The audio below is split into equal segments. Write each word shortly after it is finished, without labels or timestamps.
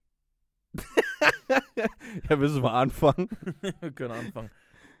Ja, müssen wir anfangen. Wir können anfangen.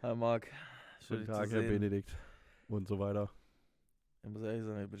 Hi Marc. Schön, Guten dich Tag, zu Herr sehen. Benedikt. Und so weiter. Ich muss ehrlich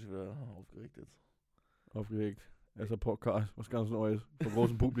sagen, ich bin schon wieder aufgeregt jetzt. Aufgeregt. Erster Podcast, was ganz Neues. Vor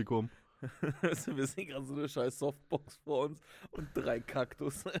großem Publikum. Wir sehen gerade so eine scheiß Softbox vor uns und 3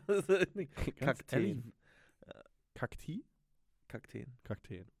 Kaktus. Kakteen. Kakti? Kakteen.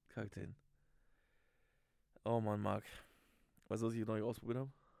 Kakteen. Kakteen. Oh Mann, Marc. Weißt du, was ich neu ausprobiert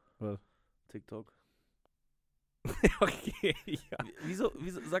habe? Was? TikTok. Okay, ja. Wieso,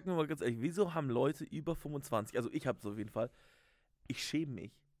 sag mir mal ganz ehrlich, wieso haben Leute über 25, also ich habe es auf jeden Fall, ich schäme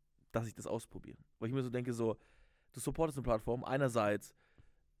mich, dass ich das ausprobiere. Weil ich mir so denke, so, du supportest eine Plattform, einerseits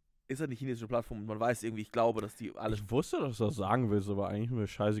ist ja eine chinesische Plattform und man weiß irgendwie, ich glaube, dass die alle, Ich wusste, dass du das sagen willst, aber eigentlich mir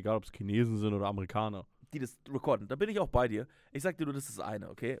scheißegal, ob es Chinesen sind oder Amerikaner. die das recorden, da bin ich auch bei dir. Ich sag dir nur, das ist das eine,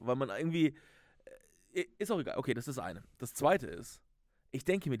 okay? Weil man irgendwie, ist auch egal, okay, das ist das eine. Das zweite ist, ich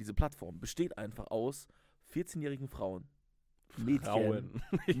denke mir, diese Plattform besteht einfach aus 14-jährigen Frauen, Mädchen,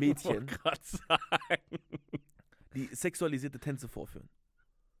 Ich wollte grad sagen. die sexualisierte Tänze vorführen.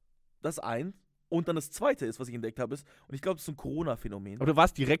 Das eins. Und dann das zweite ist, was ich entdeckt habe, ist, und ich glaube, das ist so ein Corona-Phänomen. Aber du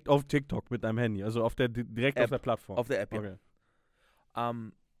warst direkt auf TikTok mit deinem Handy, also auf der direkt App. auf der Plattform. Auf der App, ja. Okay.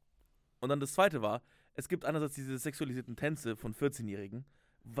 Und dann das zweite war, es gibt einerseits diese sexualisierten Tänze von 14-Jährigen,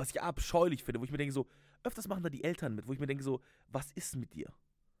 was ich abscheulich finde, wo ich mir denke so, öfters machen da die Eltern mit, wo ich mir denke so, was ist mit dir?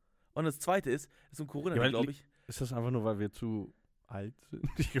 Und das zweite ist so ein Corona, Ja, glaube ich. Ist das einfach nur, weil wir zu alt sind?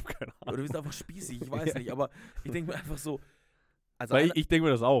 Ich habe keine Ahnung. Oder wir sind einfach spießig, ich weiß nicht, aber ich denke mir einfach so, also Weil ich denke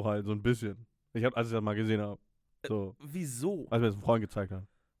mir das auch halt, so ein bisschen. Als ich das mal gesehen habe. So, wieso? als mir das ein Freund gezeigt hat.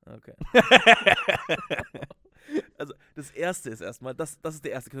 Okay. Also das erste ist erstmal, das ist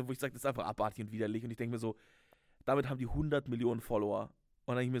der erste Kanal, wo ich sage, das ist einfach abartig und widerlich. Und ich denke mir so, damit haben die 100 Millionen Follower.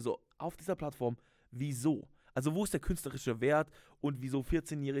 Und dann denke ich mir so, auf dieser Plattform, wieso? Also wo ist der künstlerische Wert und wieso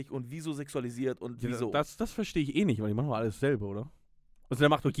 14-jährig und wieso sexualisiert und wieso? Das verstehe ich eh nicht, weil die machen doch alles selber, oder? Also da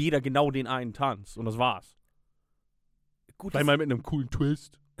macht doch jeder genau den einen Tanz und das war's. Gut, Vielleicht mal mit einem coolen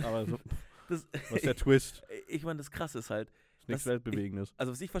Twist. Aber so, das, was ist der Twist? ich meine, das Krasse ist halt, Ist nichts Weltbewegendes.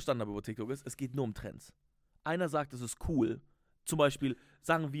 also was ich verstanden habe über TikTok ist, es geht nur um Trends. Einer sagt, es ist cool. Zum Beispiel,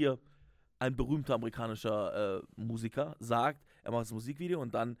 sagen wir, ein berühmter amerikanischer Musiker sagt, er macht das Musikvideo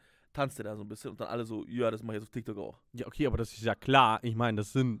und dann tanzt er da so ein bisschen und dann alle so, ja, das mache ich jetzt auf TikTok auch. Ja, okay, aber das ist ja klar. Ich meine,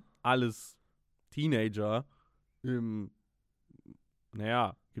 das sind alles Teenager im,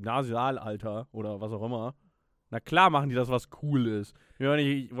 Gymnasialalter oder was auch immer. Na klar machen die das, was cool ist. Wir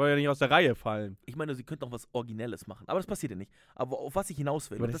wollen ja nicht aus der Reihe fallen. Ich meine, sie könnten auch was Originelles machen, aber das passiert ja nicht. Aber auf was ich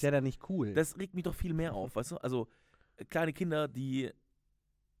hinaus will, Aber das ist ja dann nicht cool. das regt mich doch viel mehr auf, weißt du? Also, kleine Kinder, die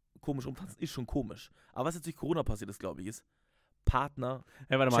komisch rumtanzen, ist schon komisch. Aber was jetzt durch Corona passiert ist, glaube ich, ist Partner,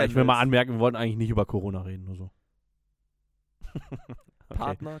 Hey, warte mal, ich will mal anmerken, wir wollten eigentlich nicht über Corona reden, nur so. Okay.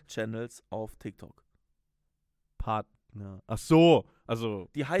 Partner-Channels auf TikTok. Partner. Ach so, also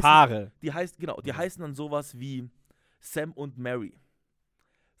Die heißen, Paare. die heißen dann sowas wie Sam und Mary,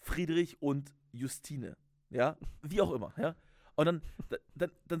 Friedrich und Justine, ja, wie auch immer, ja. Und dann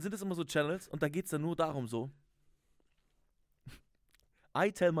sind es immer so Channels und da geht es dann nur darum so,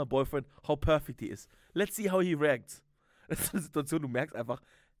 I tell my boyfriend how perfect he is. Let's see how he reacts. Das ist eine Situation, du merkst einfach,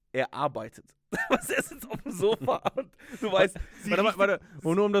 er arbeitet. Was er sitzt auf dem Sofa und du weißt, Warte.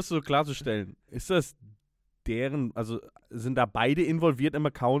 Und nur um das so klarzustellen, ist das deren, also sind da beide involviert im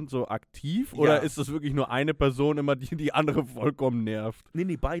Account so aktiv? Ja. Oder ist das wirklich nur eine Person immer, die andere vollkommen nervt?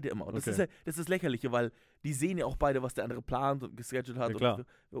 Nee, beide immer. Und Okay. das ist das Lächerliche, weil die sehen ja auch beide, was der andere plant und gescheduled hat. Ja, klar.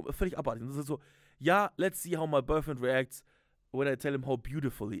 Und völlig abartig. Und das ist so, ja, let's see how my boyfriend reacts when I tell him how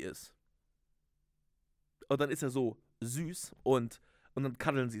beautiful he is. Und dann ist er so süß und dann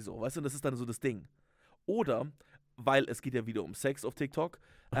kaddeln sie so, weißt du? Und das ist dann so das Ding. Oder, weil es geht ja wieder um Sex auf TikTok,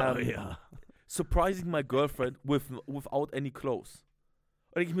 Ja. surprising my girlfriend without any clothes.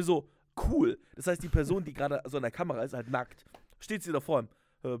 Und denke ich mir so, cool. Das heißt, die Person, die gerade so an der Kamera ist, halt nackt, steht sie da vor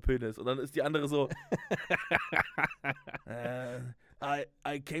ihm, Penis. Und dann ist die andere so,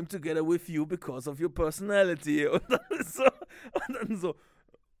 I came together with you because of your personality. Und dann so,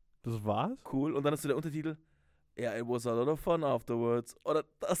 Das war's? cool. Und dann hast du der Untertitel, yeah, it was a lot of fun afterwards. Oder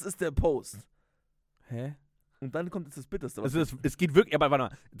das ist der Post. Hä? Und dann kommt jetzt das Bitterste. Also es geht wirklich, aber warte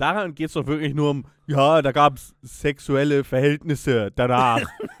mal, daran geht es doch wirklich nur um, ja, da gab es sexuelle Verhältnisse danach.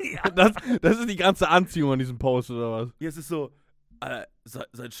 ja. Das ist die ganze Anziehung an diesem Post, oder was? Ja, es ist so,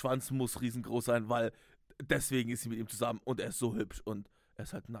 sein Schwanz muss riesengroß sein, weil deswegen ist sie mit ihm zusammen und er ist so hübsch und er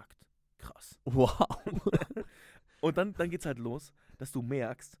ist halt nackt. Krass. Wow. Und dann geht's halt los, dass du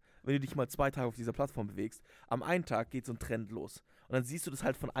merkst, wenn du dich mal 2 Tage auf dieser Plattform bewegst, am einen Tag geht so ein Trend los. Und dann siehst du das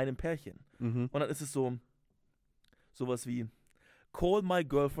halt von einem Pärchen. Mhm. Und dann ist es so, sowas wie, call my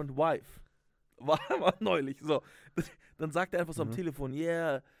girlfriend wife. War neulich. So. Dann sagt er einfach so am Telefon,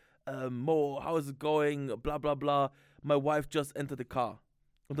 yeah, Mo, how is it going? Bla bla bla. My wife just entered the car.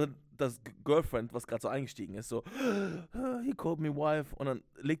 Und dann das Girlfriend, was gerade so eingestiegen ist, so, he called me wife. Und dann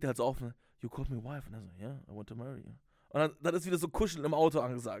legt er halt so auf, you called me wife. Und er so, yeah, I want to marry you. Und dann ist wieder so Kuscheln im Auto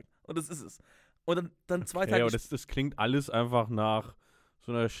angesagt. Und das ist es. Und dann 2 Tage... Ja, aber das klingt alles einfach nach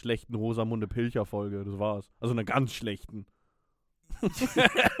so einer schlechten Rosamunde-Pilcher-Folge. Das war's. Also einer ganz schlechten.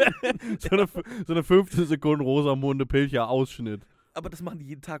 so eine 15 Sekunden Rosamunde-Pilcher-Ausschnitt. Aber das machen die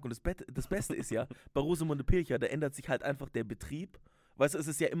jeden Tag. Und das Beste ist ja, bei Rosamunde Pilcher, da ändert sich halt einfach der Betrieb. Weißt du, es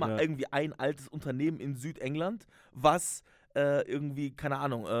ist ja immer irgendwie ein altes Unternehmen in Südengland, was irgendwie, keine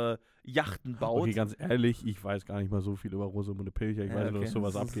Ahnung, Yachten baut. Okay, ganz ehrlich, ich weiß gar nicht mal so viel über Rosamunde Pilcher. Ich weiß nur, dass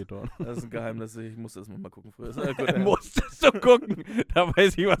sowas abgeht dort. Das ist ein Geheimnis. Ich musste das mal gucken früher. Musstest du gucken. Da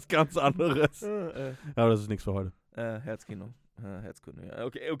weiß ich was ganz anderes. Aber das ist nichts für heute. Herzkino. Herzkunde, ja.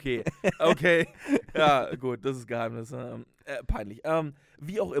 Okay. Ja, gut, das ist Geheimnis. Peinlich.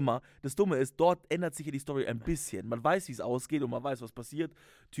 Wie auch immer, das Dumme ist, dort ändert sich ja die Story ein bisschen. Man weiß, wie es ausgeht und man weiß, was passiert.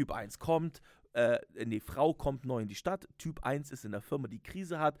 Typ 1 kommt, Frau kommt neu in die Stadt. Typ 1 ist in der Firma, die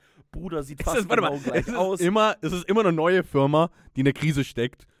Krise hat. Bruder sieht fast genau gleich aus. Es ist immer eine neue Firma, die in der Krise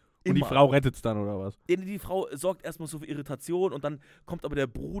steckt. Und die Frau rettet es dann, oder was? Die Frau sorgt erstmal so für Irritation und dann kommt aber der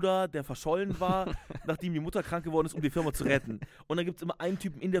Bruder, der verschollen war, nachdem die Mutter krank geworden ist, um die Firma zu retten. Und dann gibt es immer einen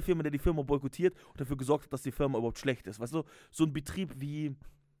Typen in der Firma, der die Firma boykottiert und dafür gesorgt hat, dass die Firma überhaupt schlecht ist. Weißt du, so ein Betrieb wie,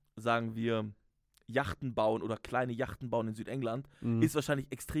 sagen wir, Yachten bauen oder kleine Yachten bauen in Südengland ist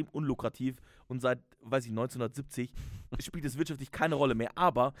wahrscheinlich extrem unlukrativ und seit, 1970 spielt es wirtschaftlich keine Rolle mehr.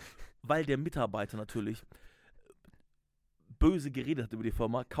 Aber weil der Mitarbeiter natürlich böse geredet hat über die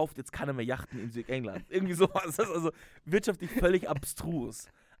Firma, kauft jetzt keiner mehr Yachten in Südengland. Irgendwie sowas. Das ist also wirtschaftlich völlig abstrus.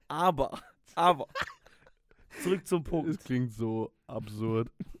 Aber, zurück zum Punkt. Das klingt so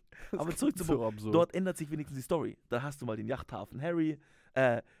absurd. Aber zurück zum Punkt. Dort ändert sich wenigstens die Story. Da hast du mal den Yachthafen Harry,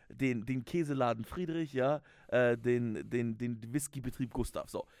 den Käseladen Friedrich, ja, den Whiskybetrieb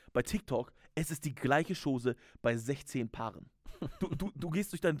Gustav. So, bei TikTok, es ist die gleiche Chose bei 16 Paaren. Du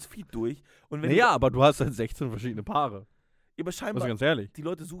gehst durch deinen Feed durch und wenn aber du hast halt 16 verschiedene Paare. Aber scheinbar, ganz ehrlich. Die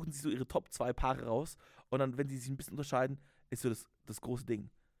Leute suchen sich so ihre Top 2 Paare raus und dann, wenn die sich ein bisschen unterscheiden, ist so das große Ding.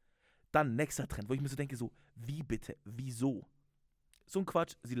 Dann nächster Trend, wo ich mir so denke, so, wie bitte, wieso? So ein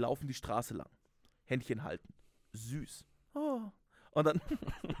Quatsch, sie laufen die Straße lang, Händchen halten, süß. Oh. Und dann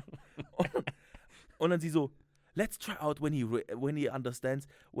und dann sie so, let's try out when he understands,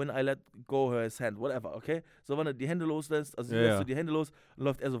 when I let go his hand, whatever, okay? So, wenn er die Hände loslässt, also sie lässt so die Hände los, dann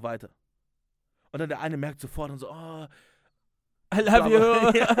läuft er so weiter. Und dann der eine merkt sofort und so, oh, I love you.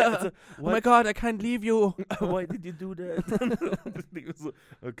 Also, oh my God, I can't leave you. Why did you do that? So,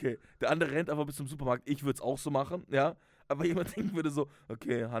 okay. Der andere rennt einfach bis zum Supermarkt. Ich würde es auch so machen, ja. Aber jemand denken würde so,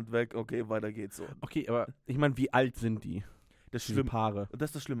 okay, Hand weg, okay, weiter geht's so. Okay, aber ich meine, wie alt sind die? Das Schlimme. Paare. Und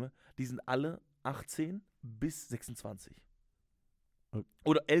das ist das Schlimme. Die sind alle 18 bis 26.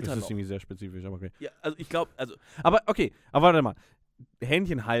 Oder älter noch. Das ist irgendwie sehr spezifisch, aber okay. Ja, also ich glaube, Aber okay, aber warte mal.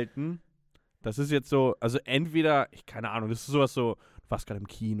 Händchen halten. Das ist jetzt so, also entweder, keine Ahnung, das ist sowas so, du warst gerade im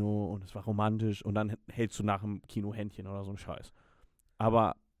Kino und es war romantisch und dann hältst du nach dem Kino Händchen oder so ein Scheiß.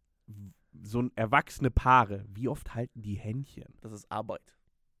 Aber so ein erwachsene Paare, wie oft halten die Händchen? Das ist Arbeit.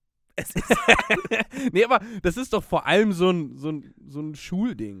 Es ist nee, aber das ist doch vor allem so ein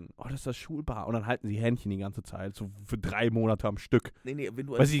Schulding. Oh, das ist das Schulpaar. Und dann halten sie Händchen die ganze Zeit, so für 3 Monate am Stück. Nee, wenn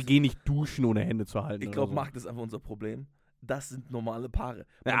du weil sie gehen nicht duschen, ohne Hände zu halten. Ich glaube, Marc, das ist einfach unser Problem. Das sind normale Paare.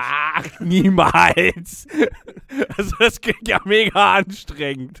 Ach, niemals. Also das klingt ja mega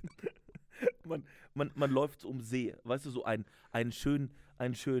anstrengend. Man läuft um See, weißt du, so einen schönen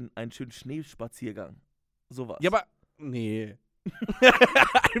Schneespaziergang. Sowas. Ja, aber nee.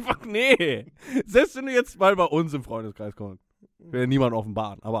 Einfach nee. Selbst wenn du jetzt mal bei uns im Freundeskreis kommst, will niemand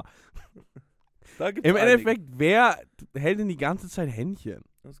offenbaren, aber im Endeffekt, wer hält denn die ganze Zeit Händchen?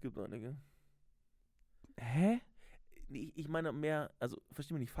 Es gibt einige. Hä? Ich meine mehr, also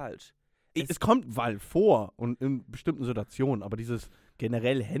versteh mich nicht falsch. Es kommt mal vor und in bestimmten Situationen, aber dieses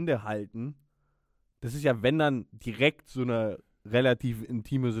generell Hände halten, das ist ja, wenn dann direkt so eine relativ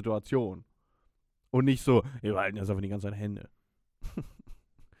intime Situation. Und nicht so, wir halten jetzt einfach die ganze Zeit Hände.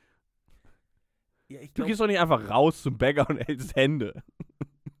 Ja, ich glaub, du gehst doch nicht einfach raus zum Bäcker und hältst Hände.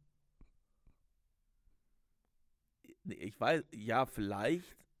 Ich weiß, ja,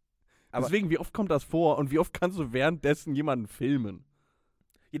 vielleicht. Aber deswegen, wie oft kommt das vor und wie oft kannst du währenddessen jemanden filmen?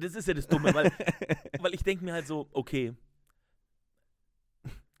 Ja, das ist ja das Dumme, weil ich denke mir halt so, okay,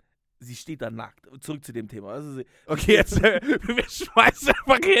 sie steht da nackt. Zurück zu dem Thema. Also Okay, jetzt, wir schmeißen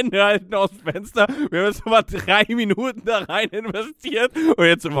einfach Inhalten aus dem Fenster. Wir haben jetzt mal 3 Minuten da rein investiert und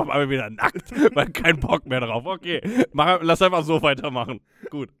jetzt sind wir auf einmal wieder nackt, weil kein Bock mehr drauf. Okay, lass einfach so weitermachen.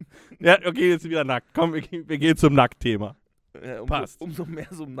 Gut. Ja, okay, jetzt wieder nackt. Komm, wir gehen zum Nacktthema. Ja, Passt. Umso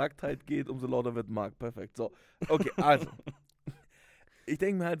mehr es um Nacktheit geht, umso lauter wird Marc. Perfekt. So, okay, also. Ich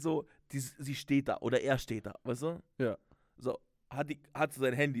denke mir halt so, sie steht da oder er steht da, weißt du? Ja. So, hat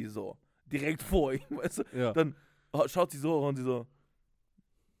sein Handy so direkt vor ihm, weißt du? Ja. Dann schaut sie so und sie so,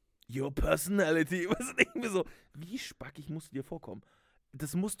 your personality, weißt du? Denke mir so, wie spackig musst du dir vorkommen?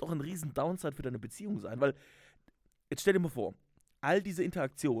 Das muss doch ein riesen Downside für deine Beziehung sein, weil, jetzt stell dir mal vor, all diese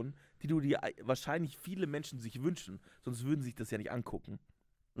Interaktionen, die du dir wahrscheinlich viele Menschen sich wünschen, sonst würden sie sich das ja nicht angucken.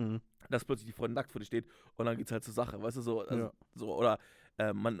 Mhm. Dass plötzlich die Freundin nackt vor dir steht und dann geht's halt zur Sache, weißt du, so, also, Ja. so oder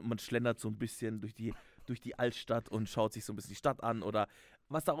man schlendert so ein bisschen durch die Altstadt und schaut sich so ein bisschen die Stadt an oder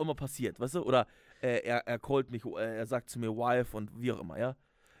was da auch immer passiert, weißt du, oder er callt mich, er sagt zu mir Wife und wie auch immer, ja,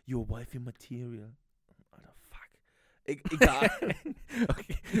 your wife material, Alter, fuck, egal.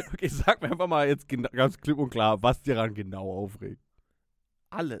 Okay, sag mir einfach mal jetzt ganz klipp und klar, was dir daran genau aufregt.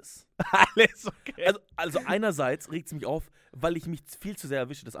 Alles. Alles okay. Also einerseits regt es mich auf, weil ich mich viel zu sehr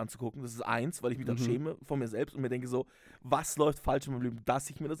erwische, das anzugucken. Das ist eins, weil ich mich dann schäme von mir selbst und mir denke so, was läuft falsch in meinem Leben, dass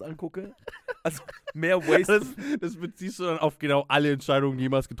ich mir das angucke? Also mehr Waste. Das beziehst du dann auf genau alle Entscheidungen, die du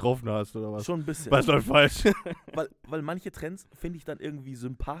jemals getroffen hast, oder was? Schon ein bisschen. Was läuft falsch? Weil manche Trends finde ich dann irgendwie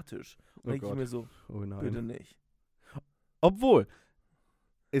sympathisch. Und Oh denke ich Gott. mir so, Oh nein. bitte nicht. Obwohl,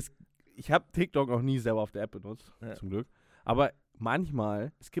 ich habe TikTok noch nie selber auf der App benutzt, Ja. zum Glück. Aber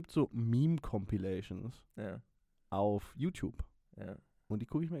manchmal, es gibt so Meme-Compilations Ja, auf YouTube. ja. Und die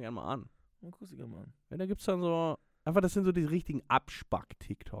gucke ich mir gerne mal an. Und guck sie gerne mal an. Ja, da gibt es dann so, einfach das sind so die richtigen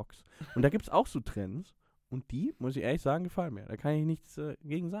Abspack-TikToks. Und da gibt es auch so Trends. Und die, muss ich ehrlich sagen, gefallen mir. Da kann ich nichts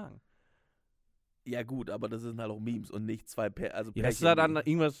gegen sagen. Ja gut, aber das sind halt auch Memes und nicht zwei Ja, das ist ja dann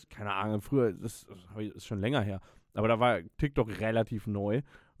irgendwas, keine Ahnung, früher, das ist schon länger her. Aber da war TikTok relativ neu.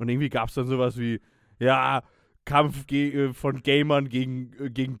 Und irgendwie gab es dann sowas wie, ja, Kampf von Gamern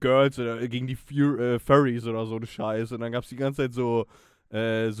gegen Girls oder gegen die Furries oder so eine Scheiße. Und dann gab es die ganze Zeit so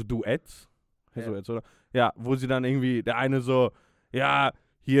Duets. Ja. Duets, oder? Ja, wo sie dann irgendwie, der eine so, ja,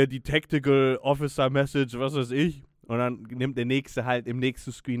 hier die Tactical Officer Message, was weiß ich. Und dann nimmt der Nächste halt im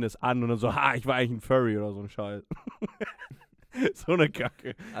nächsten Screen das an und dann so, ich war eigentlich ein Furry oder so ein Scheiß. So eine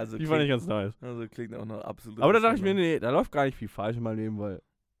Kacke. Also Die fand ich ganz nice. Also klingt auch noch absolut. Aber da dachte ich mir, nee, da läuft gar nicht viel falsch in meinem Leben, weil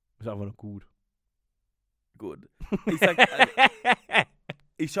ist einfach nur gut. Gut.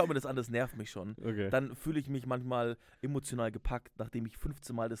 Ich schaue mir das an, das nervt mich schon. Okay. Dann fühle ich mich manchmal emotional gepackt, nachdem ich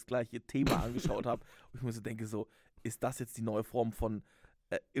 15 Mal das gleiche Thema angeschaut habe. Und ich mir so denke, so, ist das jetzt die neue Form von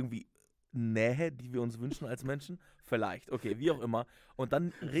irgendwie Nähe, die wir uns wünschen als Menschen? Vielleicht. Okay, wie auch immer. Und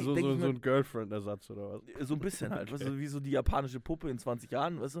dann so denke ich mir, ein Girlfriend-Ersatz oder was? so ein bisschen halt, weißt du, wie so die japanische Puppe in 20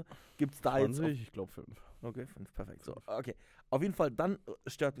 Jahren, weißt du, gibt's da 20, jetzt ich glaube 5. Okay, 5, perfekt. So, okay. Auf jeden Fall, dann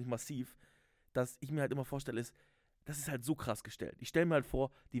stört mich massiv, dass ich mir halt immer vorstelle, das ist halt so krass gestellt. Ich stelle mir halt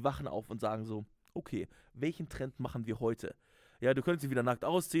vor, die wachen auf und sagen so, okay, welchen Trend machen wir heute? Ja, du könntest dich wieder nackt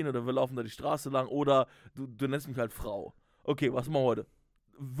ausziehen oder wir laufen da die Straße lang oder du nennst mich halt Frau. Okay, was machen wir heute?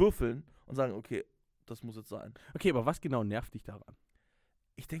 Würfeln und sagen, okay, das muss jetzt sein. Okay, aber was genau nervt dich daran?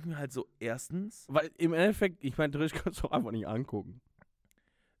 Ich denke mir halt so, erstens, Weil im Endeffekt, ich meine, theoretisch kannst du auch einfach nicht angucken.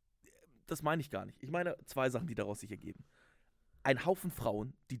 das meine ich gar nicht. Ich meine 2 Sachen, die daraus sich ergeben. Ein Haufen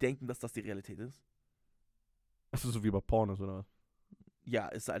Frauen, die denken, dass das die Realität ist. Das ist so wie bei Pornos oder was? Ja,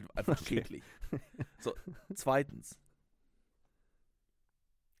 ist halt einfach Okay. schädlich. So, zweitens,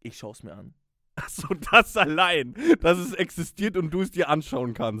 ich schaue es mir an. Achso, das allein, dass es existiert und du es dir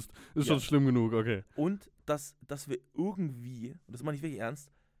anschauen kannst, ist Ja. schon schlimm genug, okay. Und dass wir irgendwie, und das meine ich wirklich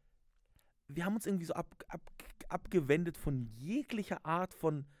ernst, wir haben uns irgendwie so abgewendet von jeglicher Art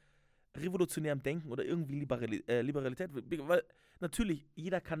von revolutionärem Denken oder irgendwie Liberalität. Weil natürlich,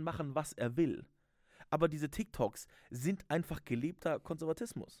 jeder kann machen, was er will. Aber diese TikToks sind einfach gelebter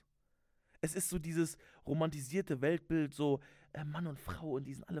Konservatismus. Es ist so dieses romantisierte Weltbild, so Mann und Frau und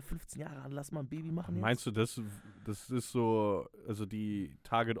die sind alle 15 Jahre alt, lass mal ein Baby machen jetzt. Meinst du, das ist so, also die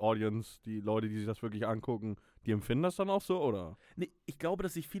Target Audience, die Leute, die sich das wirklich angucken, die empfinden das dann auch so, oder? Nee, ich glaube,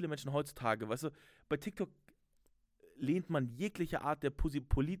 dass sich viele Menschen heutzutage, weißt du, bei TikTok lehnt man jegliche Art der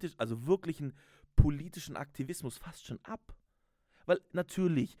also wirklichen politischen Aktivismus fast schon ab. Weil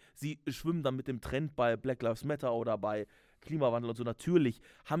natürlich, sie schwimmen dann mit dem Trend bei Black Lives Matter oder bei Klimawandel und so, natürlich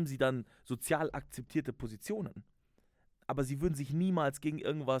haben sie dann sozial akzeptierte Positionen. Aber sie würden sich niemals gegen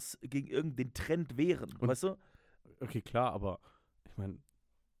irgendeinen Trend wehren, Und- weißt du? Okay, klar, aber ich meine,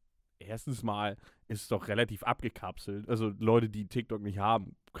 erstens mal ist es doch relativ abgekapselt. Also Leute, die TikTok nicht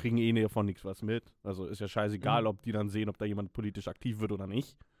haben, kriegen davon nichts was mit. Also ist ja scheißegal, ob die dann sehen, ob da jemand politisch aktiv wird oder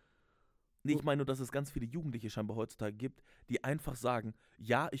nicht. Nee, ich meine nur, dass es ganz viele Jugendliche scheinbar heutzutage gibt, die einfach sagen,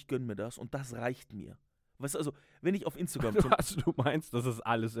 ja, ich gönne mir das und das reicht mir. Weißt du, also, wenn ich auf Instagram... Du meinst, dass es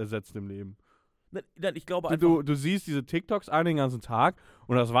alles ersetzt im Leben? Nein, ich glaube einfach... Du siehst diese TikToks den ganzen Tag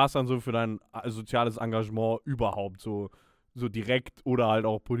und das war's dann so für dein soziales Engagement überhaupt, so direkt oder halt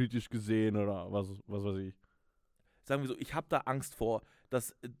auch politisch gesehen oder was weiß ich. Sagen wir so, ich habe da Angst vor,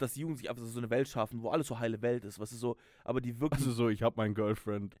 dass die Jugend sich einfach so eine Welt schaffen, wo alles so heile Welt ist, was ist so, aber die wirklich... Also so, ich habe meinen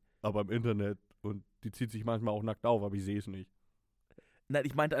Girlfriend, aber im Internet und die zieht sich manchmal auch nackt auf, aber ich sehe es nicht. Nein,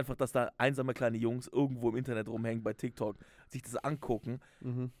 ich meinte einfach, dass da einsame kleine Jungs irgendwo im Internet rumhängen bei TikTok, sich das angucken,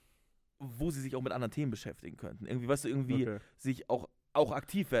 wo sie sich auch mit anderen Themen beschäftigen könnten. Irgendwie, weißt du, sich auch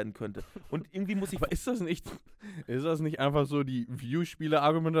aktiv werden könnte. Und irgendwie muss ich... Aber ist das nicht einfach so die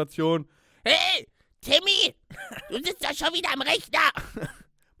View-Spiele-Argumentation? Hey, Timmy, du sitzt da schon wieder am Rechner.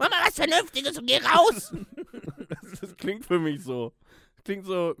 Mach mal was Vernünftiges und geh raus. Das klingt für mich so. Das klingt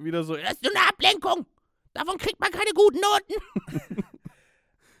so wieder so... Das ist nur eine Ablenkung. Davon kriegt man keine guten Noten.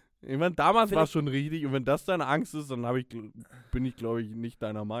 Ich meine, damals war es schon richtig und wenn das deine Angst ist, dann bin ich, glaube ich, nicht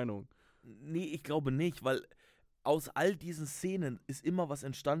deiner Meinung. Nee, ich glaube nicht, weil aus all diesen Szenen ist immer was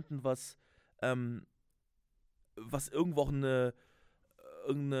entstanden, was irgendwo auch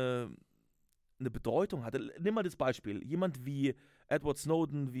irgendeine Bedeutung hatte. Nimm mal das Beispiel. Jemand wie Edward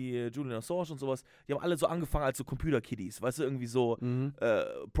Snowden, wie Julian Assange und sowas, die haben alle so angefangen als so Computer-Kiddies, weißt du, irgendwie so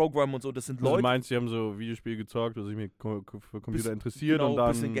Programm und so, das sind Leute... Du meinst, die haben so Videospiele gezockt, dass ich mich für Computer interessiert und dann...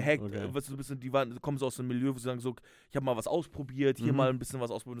 ein bisschen gehackt, weißt du, die kommen so aus einem Milieu, wo sie sagen so, ich habe mal was ausprobiert, hier mal ein bisschen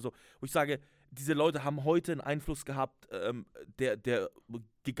was ausprobiert und so. Wo ich sage, diese Leute haben heute einen Einfluss gehabt, der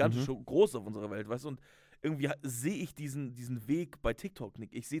gigantisch groß auf unserer Welt, weißt du, und irgendwie sehe ich diesen Weg bei TikTok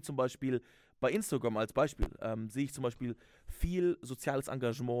nicht. Ich sehe zum Beispiel bei Instagram als Beispiel, sehe ich zum Beispiel viel soziales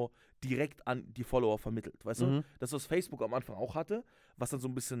Engagement direkt an die Follower vermittelt. Weißt du? Das, was Facebook am Anfang auch hatte, was dann so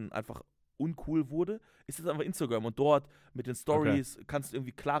ein bisschen einfach uncool wurde, ist jetzt einfach Instagram. Und dort mit den Stories kannst du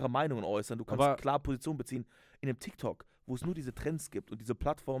irgendwie klare Meinungen äußern. Du kannst klar Position beziehen. In dem TikTok, wo es nur diese Trends gibt und diese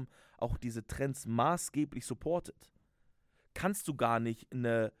Plattform auch diese Trends maßgeblich supportet, kannst du gar nicht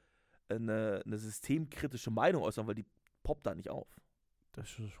eine systemkritische Meinung äußern, weil die poppt da nicht auf. Das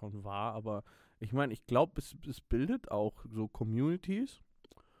ist schon wahr, aber ich meine, ich glaube, es bildet auch so Communities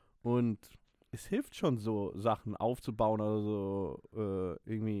und es hilft schon so, Sachen aufzubauen oder so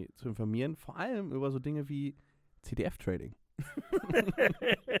irgendwie zu informieren, vor allem über so Dinge wie CDF-Trading.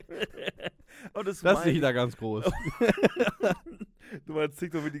 Das sehe ich da ganz groß. Du meinst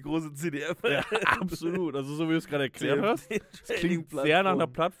TikTok mit die große CDF? Ja, absolut. Also so wie du es gerade erklärt hast, das klingt sehr nach einer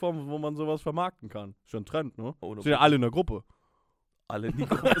Plattform, wo man sowas vermarkten kann. Schon ein Trend, ne? Sind ja alle in der Gruppe. Alle in die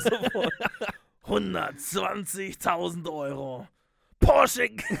Gruppe sofort. 120.000 Euro. Porsche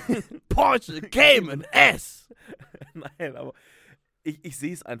Cayman S. Nein, aber ich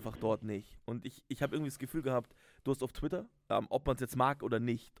sehe es einfach dort nicht. Und ich habe irgendwie das Gefühl gehabt, du hast auf Twitter, ob man es jetzt mag oder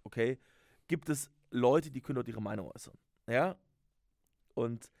nicht, okay, gibt es Leute, die können dort ihre Meinung äußern. Ja?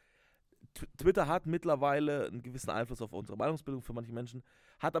 Und Twitter hat mittlerweile einen gewissen Einfluss auf unsere Meinungsbildung für manche Menschen,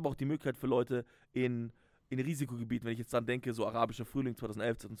 hat aber auch die Möglichkeit für Leute in Risikogebieten, wenn ich jetzt dann denke, so arabischer Frühling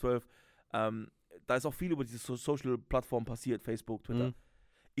 2011, 2012, da ist auch viel über diese Social-Plattformen passiert, Facebook, Twitter.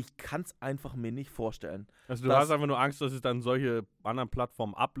 Ich kann es einfach mir nicht vorstellen. Also du hast einfach nur Angst, dass es dann solche anderen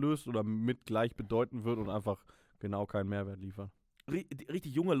Plattformen ablöst oder mit gleich bedeuten wird und einfach genau keinen Mehrwert liefert.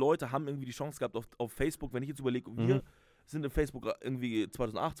 Richtig junge Leute haben irgendwie die Chance gehabt auf Facebook, wenn ich jetzt überlege, wir sind in Facebook irgendwie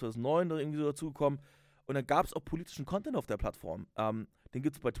 2008, 2009 da irgendwie so dazugekommen und dann gab es auch politischen Content auf der Plattform. Den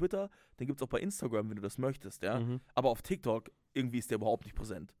gibt es bei Twitter, den gibt es auch bei Instagram, wenn du das möchtest, ja. Aber auf TikTok irgendwie ist der überhaupt nicht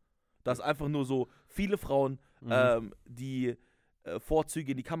präsent. Da ist einfach nur so viele Frauen, die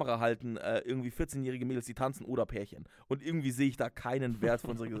Vorzüge in die Kamera halten, irgendwie 14-jährige Mädels, die tanzen oder Pärchen. Und irgendwie sehe ich da keinen Wert für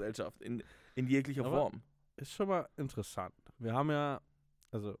unsere Gesellschaft in jeglicher Form. Ist schon mal interessant. Wir haben ja,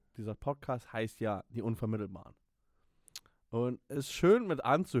 also dieser Podcast heißt ja Die Unvermittelbaren. Und es ist schön mit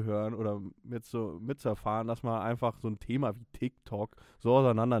anzuhören oder mitzuerfahren, dass man einfach so ein Thema wie TikTok so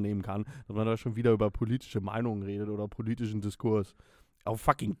auseinandernehmen kann, dass man da schon wieder über politische Meinungen redet oder politischen Diskurs. Auf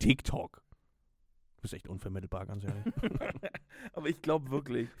fucking TikTok. Du bist echt unvermittelbar, ganz ehrlich. Aber ich glaube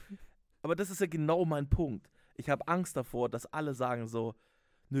wirklich. Aber das ist ja genau mein Punkt. Ich habe Angst davor, dass alle sagen so,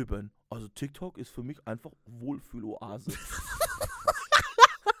 nö Ben, also TikTok ist für mich einfach Wohlfühloase.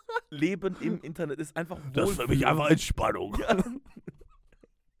 Leben im Internet ist einfach Wohlfühl. Das ist für mich einfach Entspannung.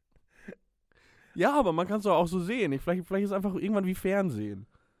 Ja, aber man kann es doch auch so sehen. Vielleicht ist es einfach irgendwann wie Fernsehen.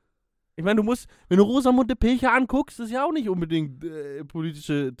 Ich meine, wenn du Rosamunde Pilcher anguckst, ist ja auch nicht unbedingt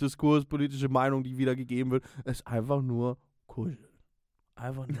politische Diskurs, politische Meinung, die wiedergegeben wird. Es ist einfach nur kuscheln.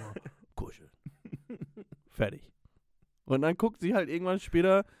 Einfach nur kuscheln. Fertig. Und dann guckt sie halt irgendwann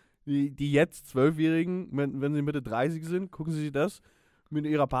später, die jetzt 12-Jährigen, wenn sie Mitte 30 sind, gucken sie sich das mit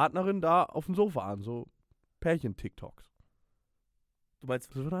ihrer Partnerin da auf dem Sofa an. So Pärchen-TikToks. Du meinst,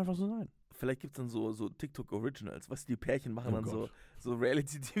 Das wird einfach so sein. vielleicht gibt es dann so TikTok-Originals, was die Pärchen machen, Oh dann Gott. so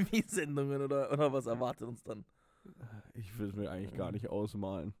Reality-TV-Sendungen oder was erwartet uns dann? Ich will es mir eigentlich gar nicht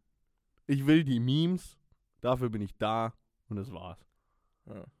ausmalen. Ich will die Memes, dafür bin ich da und das war's.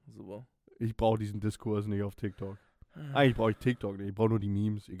 Ja, super. Ich brauche diesen Diskurs nicht auf TikTok. Eigentlich brauche ich TikTok nicht, ich brauche nur die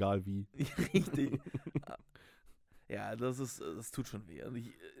Memes, egal wie. Richtig. Ja, das tut schon weh.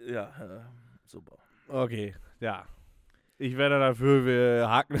 Und super. Okay, ja. Ich werde dafür, wir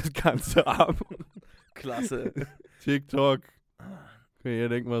haken das Ganze ab. Klasse. TikTok, kann jeder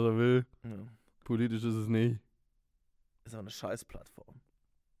denken, was er will. Ja. Politisch ist es nicht. Ist auch eine Scheißplattform.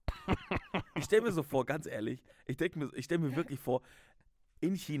 Ich stelle mir so vor, ganz ehrlich, ich stelle mir wirklich vor,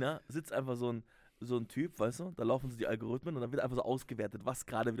 in China sitzt einfach so ein Typ, weißt du, da laufen so die Algorithmen und dann wird einfach so ausgewertet, was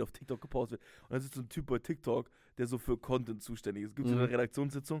gerade wieder auf TikTok gepostet wird. Und dann sitzt so ein Typ bei TikTok, der so für Content zuständig ist. Es gibt so eine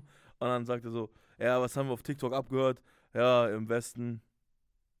Redaktionssitzung und dann sagt er so, ja, was haben wir auf TikTok abgehört? Ja, im Westen,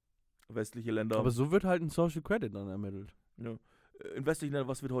 westliche Länder. Aber so wird halt ein Social Credit dann ermittelt. Ja. In westlichen Ländern,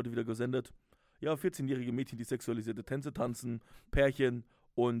 was wird heute wieder gesendet? Ja, 14-jährige Mädchen, die sexualisierte Tänze tanzen, Pärchen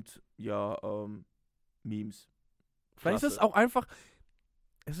und Memes. Vielleicht ist Klasse.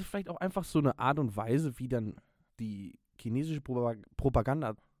 es ist vielleicht auch einfach so eine Art und Weise, wie dann die chinesische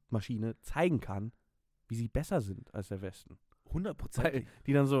Propagandamaschine zeigen kann, wie sie besser sind als der Westen. 100%. Weil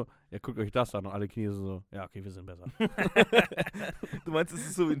die dann so, ja, guckt euch das an und alle Chinesen so, ja, okay, wir sind besser. Du meinst, es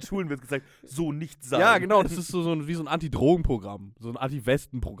ist so, in Schulen wird gesagt, so nicht sagen. Ja, genau, das ist wie so ein Anti-Drogen-Programm, so ein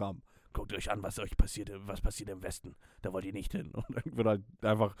Anti-Westen-Programm. Guckt euch an, was passiert im Westen. Da wollt ihr nicht hin. Und dann wird halt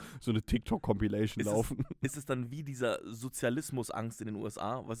einfach so eine TikTok-Compilation laufen. Ist es dann wie dieser Sozialismusangst in den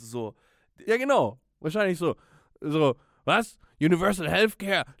USA? Was ist so, Ja, genau. Wahrscheinlich so. So, was? Universal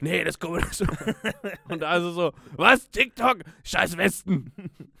Healthcare? Nee, das kommt nicht so. Und also so, was? TikTok? Scheiß Westen.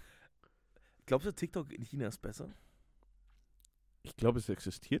 glaubst du, TikTok in China ist besser? Ich glaube, es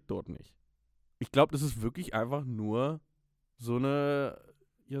existiert dort nicht. Ich glaube, das ist wirklich einfach nur so eine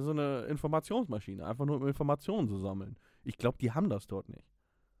Informationsmaschine. Einfach nur um Informationen zu sammeln. Ich glaube, die haben das dort nicht.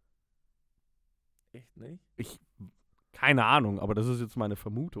 Echt nicht? Keine Ahnung, aber das ist jetzt meine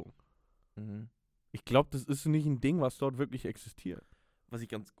Vermutung. Mhm. Ich glaube, das ist nicht ein Ding, was dort wirklich existiert. Was ich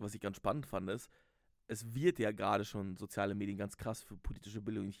ganz spannend fand, ist, es wird ja gerade schon soziale Medien ganz krass für politische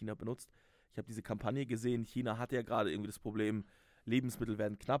Bildung in China benutzt. Ich habe diese Kampagne gesehen, China hat ja gerade irgendwie das Problem, Lebensmittel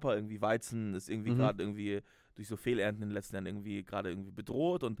werden knapper, irgendwie Weizen ist irgendwie gerade irgendwie durch so Fehlernten in den letzten Jahren irgendwie gerade irgendwie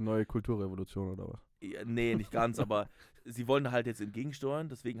bedroht und Neue Kulturrevolution oder was? ja, nee, nicht ganz, aber sie wollen halt jetzt entgegensteuern,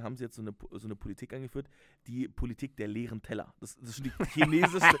 deswegen haben sie jetzt so eine Politik eingeführt, die Politik der leeren Teller. Das ist schon die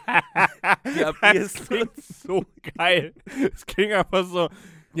chinesische, die am Das ehesten. klingt so geil. Es klingt einfach so,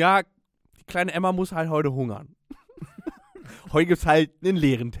 ja, die kleine Emma muss halt heute hungern. Heute gibt's halt einen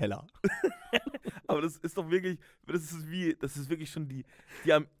leeren Teller. Aber das ist doch wirklich, das ist wirklich schon die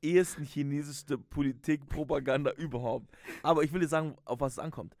am ehesten chinesischste Politik-Propaganda überhaupt. Aber ich will dir sagen, auf was es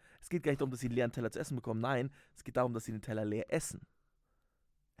ankommt. Es geht gar nicht darum, dass sie einen leeren Teller zu essen bekommen. Nein, es geht darum, dass sie den Teller leer essen.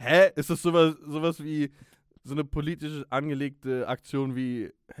 Hä? Ist das sowas wie so eine politisch angelegte Aktion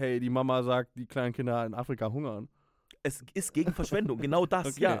wie, hey, die Mama sagt, die kleinen Kinder in Afrika hungern? Es ist gegen Verschwendung, genau das,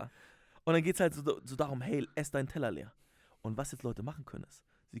 Okay. ja. Und dann geht es halt so darum, hey, ess deinen Teller leer. Und was jetzt Leute machen können, ist,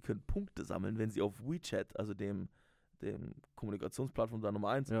 sie können Punkte sammeln, wenn sie auf WeChat, also dem Kommunikationsplattform da Nummer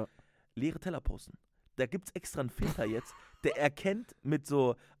 1, Ja. leere Teller posten. Da gibt es extra einen Filter jetzt, der erkennt mit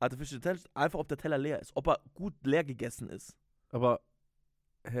so Artificial Intelligence einfach, ob der Teller leer ist, ob er gut leer gegessen ist. Aber,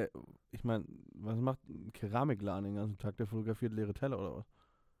 hä, ich meine, was macht ein Keramikladen den ganzen Tag? Der fotografiert leere Teller oder was?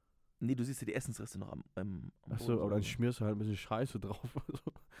 Nee, du siehst ja die Essensreste noch am Achso, Boden. aber dann schmierst du halt ein bisschen Scheiße drauf.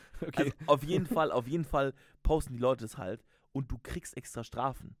 Okay. Also auf jeden Fall posten die Leute das halt und du kriegst extra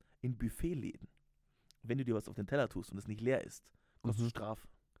Strafen in Buffetläden. Wenn du dir was auf den Teller tust und es nicht leer ist, kostet Strafe.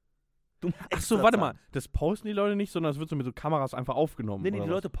 Du musst Ach so, extra warte zahlen. mal. Das posten die Leute nicht, sondern es wird so mit so Kameras einfach aufgenommen. Nee, die oder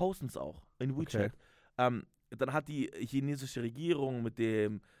Leute was? posten es auch in WeChat. Dann hat die chinesische Regierung mit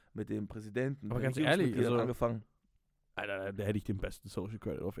dem Präsidenten, Aber den ganz ehrlich, Regierungsmitgliedern also- angefangen. Alter, da hätte ich den besten Social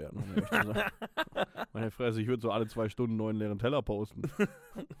Credit auf Erden, um ehrlich zu sein. Meine Fresse, ich würde so alle 2 Stunden einen neuen leeren Teller posten.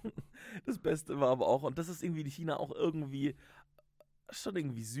 Das Beste war aber auch, und das ist irgendwie in China auch irgendwie schon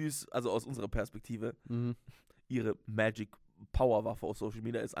irgendwie süß, also aus unserer Perspektive, ihre Magic Power Waffe aus Social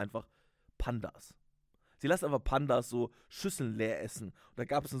Media ist einfach Pandas. Sie lassen einfach Pandas so Schüsseln leer essen. Und da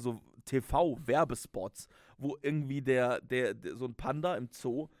gab es dann so TV-Werbespots, wo irgendwie der so ein Panda im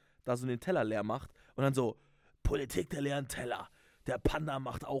Zoo da so den Teller leer macht und dann so, Politik der leeren Teller. Der Panda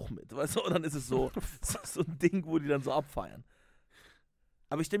macht auch mit, weißt du? Und dann ist es so ein Ding, wo die dann so abfeiern.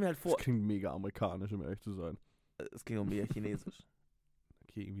 Aber ich stelle mir halt vor... Das klingt mega amerikanisch, um ehrlich zu sein. Es klingt auch mega chinesisch.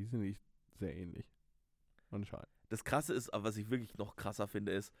 Okay, irgendwie sind die sehr ähnlich. Anscheinend. Das Krasse ist, aber was ich wirklich noch krasser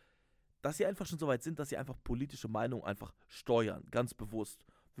finde, ist, dass sie einfach schon so weit sind, dass sie einfach politische Meinungen einfach steuern, ganz bewusst.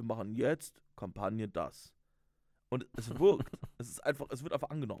 Wir machen jetzt Kampagne das. Und es wirkt. Es wird einfach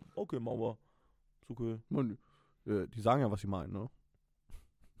angenommen. Okay, machen wir. Ist okay. Man, die sagen ja, was sie meinen, ne?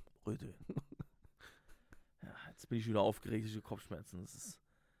 Röte. Ja, jetzt bin ich wieder aufgeregt, ich habe Kopfschmerzen. Das ist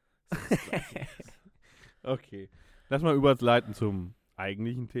das Gleiche. Okay. Lass mal überleiten zum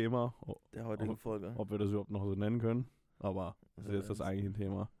eigentlichen Thema. Der heutigen Folge. Ob wir das überhaupt noch so nennen können. Aber das ist jetzt das eigentliche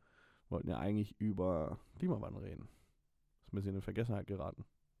Thema. Wir wollten ja eigentlich über Klimawandel reden. Ist ein bisschen in Vergessenheit geraten.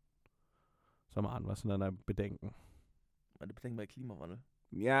 Sag mal an, was sind deine Bedenken? Meine Bedenken bei Klimawandel?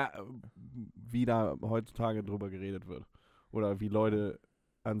 Ja, wie da heutzutage drüber geredet wird. Oder wie Leute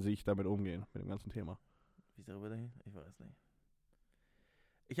an sich damit umgehen, mit dem ganzen Thema. Wie ich darüber denke? Ich weiß nicht.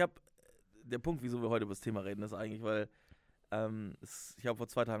 Der Punkt, wieso wir heute über das Thema reden, ist eigentlich, weil ich habe vor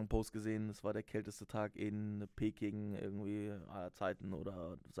 2 Tagen einen Post gesehen, es war der kälteste Tag in Peking, irgendwie aller Zeiten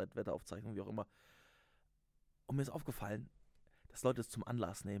oder seit Wetteraufzeichnung, wie auch immer. Und mir ist aufgefallen, dass Leute es zum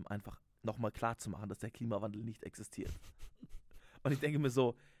Anlass nehmen, einfach nochmal klar zu machen, dass der Klimawandel nicht existiert. Und ich denke mir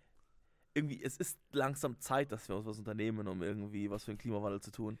so, irgendwie, es ist langsam Zeit, dass wir uns was unternehmen, um irgendwie was für den Klimawandel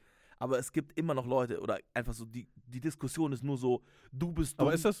zu tun. Aber es gibt immer noch Leute, oder einfach so, die Diskussion ist nur so, du bist dumm.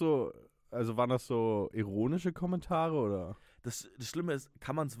 Aber ist das so, also waren das so ironische Kommentare, oder? Das Schlimme ist,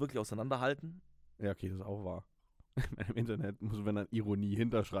 kann man es wirklich auseinanderhalten? Ja, okay, das ist auch wahr. Im Internet muss man dann Ironie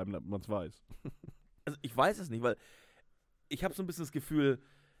hinterschreiben, damit man es weiß. Also ich weiß es nicht, weil ich habe so ein bisschen das Gefühl,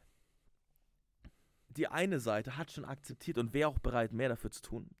 die eine Seite hat schon akzeptiert und wäre auch bereit, mehr dafür zu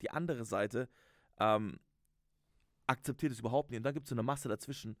tun. Die andere Seite akzeptiert es überhaupt nicht. Und dann gibt es so eine Masse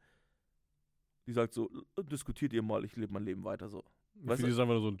dazwischen, die sagt so, diskutiert ihr mal, ich lebe mein Leben weiter so. Weißt du, das ist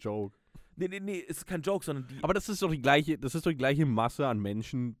einfach nur so ein Joke. Nee, es ist kein Joke, sondern die... Aber das ist doch die gleiche Masse an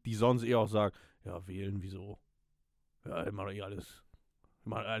Menschen, die sonst eher auch sagen, ja, wählen, wieso? Ja, immer doch alles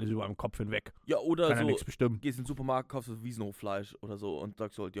über meinem Kopf hinweg. Ja, oder kann so, ja nichts bestimmen. gehst in den Supermarkt, kaufst du Wiesenhoffleisch oder so und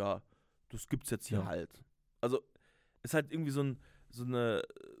sagst halt, ja, das gibt's jetzt hier halt. Also, es ist halt irgendwie so eine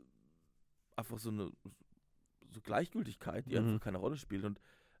Gleichgültigkeit, die einfach keine Rolle spielt. Und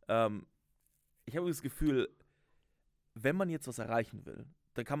ich habe das Gefühl, wenn man jetzt was erreichen will,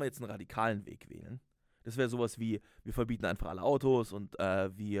 dann kann man jetzt einen radikalen Weg wählen. Das wäre sowas wie, wir verbieten einfach alle Autos und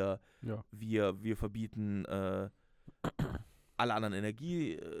wir verbieten alle anderen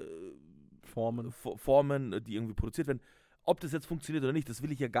Energieformen, die irgendwie produziert werden. Ob das jetzt funktioniert oder nicht, das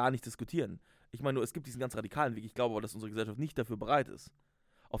will ich ja gar nicht diskutieren. Ich meine nur, es gibt diesen ganz radikalen Weg. Ich glaube aber, dass unsere Gesellschaft nicht dafür bereit ist.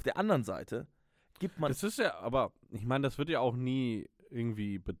 Auf der anderen Seite gibt man... Das ist ja, aber ich meine, das wird ja auch nie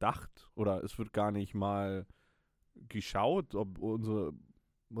irgendwie bedacht oder es wird gar nicht mal geschaut, ob also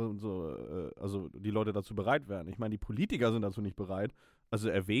die Leute dazu bereit wären. Ich meine, die Politiker sind dazu nicht bereit, also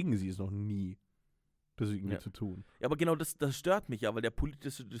erwägen sie es noch nie, das irgendwie zu tun. Ja, aber genau das stört mich ja, weil der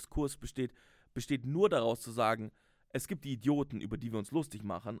politische Diskurs besteht nur daraus zu sagen, es gibt die Idioten, über die wir uns lustig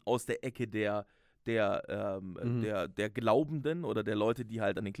machen, aus der Ecke der Glaubenden oder der Leute, die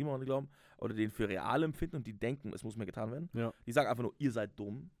halt an den Klimawandel glauben oder den für real empfinden und die denken, es muss mehr getan werden. Ja. Die sagen einfach nur, ihr seid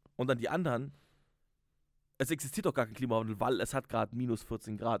dumm. Und dann die anderen, es existiert doch gar kein Klimawandel, weil es hat gerade minus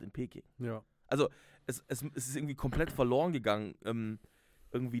 14 Grad in Peking. Ja. Also es ist irgendwie komplett verloren gegangen,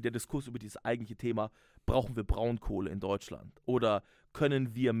 irgendwie der Diskurs über dieses eigentliche Thema, brauchen wir Braunkohle in Deutschland? Oder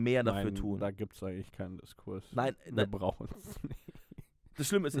können wir mehr dafür tun? Da gibt es eigentlich keinen Diskurs. Nein, wir brauchen es nicht. Das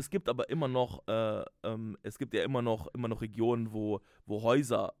Schlimme ist, es gibt aber immer noch, immer noch Regionen, wo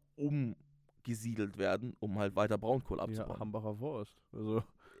Häuser umgesiedelt werden, um halt weiter Braunkohle abzubauen. Ja, Hambacher Forst. Also.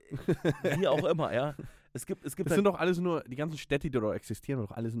 Wie auch immer, ja. Es gibt das halt sind doch alles nur, die ganzen Städte, die dort existieren,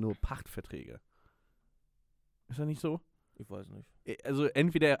 doch alles nur Pachtverträge. Ist das nicht so? Ich weiß nicht. Also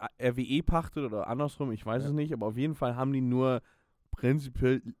entweder RWE pachtet oder andersrum, ich weiß es nicht, aber auf jeden Fall haben die nur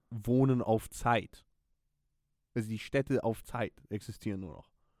prinzipiell Wohnen auf Zeit. Also die Städte auf Zeit existieren nur noch.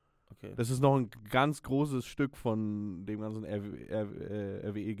 Okay. Das ist noch ein ganz großes Stück von dem ganzen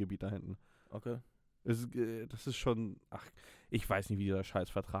RWE-Gebiet da hinten. Okay. Das ist schon, ich weiß nicht, wie dieser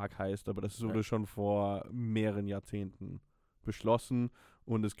Scheißvertrag heißt, aber das wurde schon vor mehreren Jahrzehnten beschlossen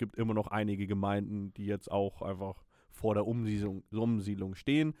und es gibt immer noch einige Gemeinden, die jetzt auch einfach vor der Umsiedlung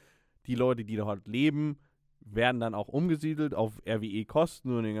stehen. Die Leute, die dort leben, werden dann auch umgesiedelt auf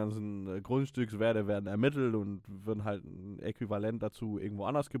RWE-Kosten und die ganzen Grundstückswerte werden ermittelt und werden halt ein Äquivalent dazu irgendwo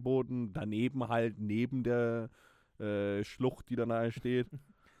anders geboten. Daneben halt, neben der Schlucht, die dann da steht.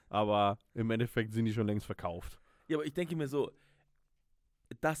 Aber im Endeffekt sind die schon längst verkauft. Ja, aber ich denke mir so,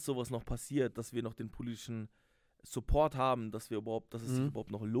 dass sowas noch passiert, dass wir noch den politischen Support haben, dass es sich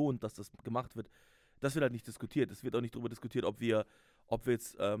überhaupt noch lohnt, dass das gemacht wird, das wird halt nicht diskutiert. Es wird auch nicht darüber diskutiert, ob wir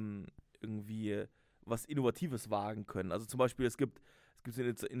jetzt irgendwie was Innovatives wagen können. Also zum Beispiel, es gibt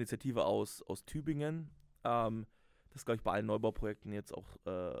eine Initiative aus Tübingen, dass, glaube ich, bei allen Neubauprojekten jetzt auch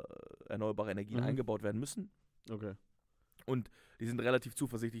erneuerbare Energien eingebaut werden müssen. Okay. Und die sind relativ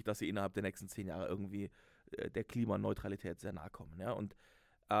zuversichtlich, dass sie innerhalb der nächsten 10 Jahre irgendwie der Klimaneutralität sehr nahe kommen. Ja? Und,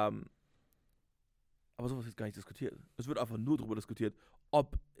 aber sowas wird gar nicht diskutiert. Es wird einfach nur darüber diskutiert,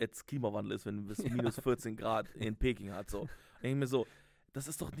 ob jetzt Klimawandel ist, wenn es minus 14 Grad in Peking hat. So. Und ich denke mir so, das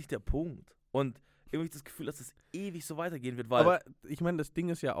ist doch nicht der Punkt. Und irgendwie das Gefühl, dass das ewig so weitergehen wird, weil... Aber ich meine, das Ding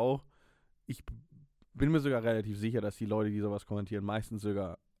ist ja auch, ich bin mir sogar relativ sicher, dass die Leute, die sowas kommentieren, meistens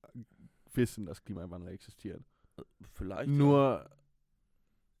sogar wissen, dass Klimawandel existiert. Vielleicht. Nur,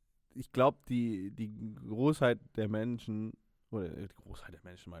 ich glaube, die Großheit der Menschen, oder die Großheit der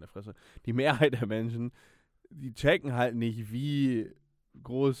Menschen, meine Fresse, die Mehrheit der Menschen, die checken halt nicht, wie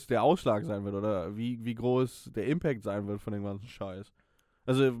groß der Ausschlag sein wird oder wie groß der Impact sein wird von dem ganzen Scheiß.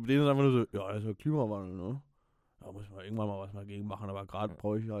 Also, denen ist einfach nur so, ja, das ist ja Klimawandel, ne? Da muss man irgendwann mal was mal gegen machen, aber gerade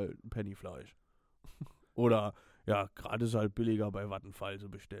brauche ich halt ein Pennyfleisch. Oder, ja, gerade ist halt billiger bei Vattenfall zu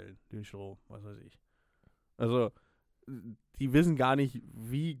bestellen, den Strom, was weiß ich. Also, die wissen gar nicht,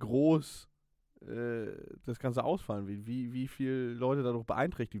 wie groß das Ganze ausfallen wird, wie viele Leute dadurch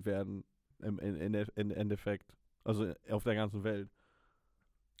beeinträchtigt werden im Endeffekt. Also auf der ganzen Welt.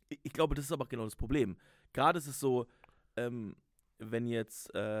 Ich glaube, das ist aber genau das Problem. Gerade ist es so, wenn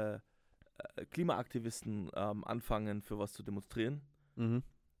jetzt Klimaaktivisten anfangen, für was zu demonstrieren,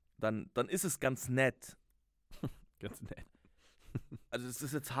 dann ist es ganz nett. Ganz nett. Also es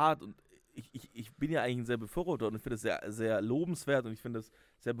ist jetzt hart und ich bin ja eigentlich ein sehr Befürworter und ich finde es sehr, sehr lobenswert und ich finde es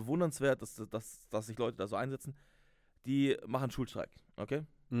sehr bewundernswert, dass sich Leute da so einsetzen. Die machen Schulstreik, okay?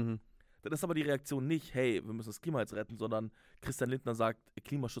 Dann ist aber die Reaktion nicht, hey, wir müssen das Klima jetzt retten, sondern Christian Lindner sagt,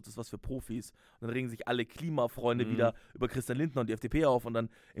 Klimaschutz ist was für Profis. Und dann regen sich alle Klimafreunde wieder über Christian Lindner und die FDP auf und dann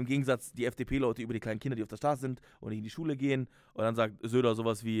im Gegensatz die FDP-Leute über die kleinen Kinder, die auf der Straße sind und nicht in die Schule gehen. Und dann sagt Söder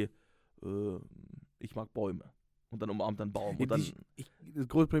sowas wie, ich mag Bäume. Und dann umarmt er einen Baum. Und dann das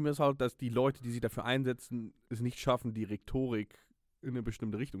große Problem ist halt, dass die Leute, die sich dafür einsetzen, es nicht schaffen, die Rhetorik in eine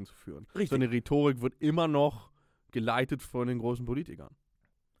bestimmte Richtung zu führen. Richtig. So eine Rhetorik wird immer noch geleitet von den großen Politikern.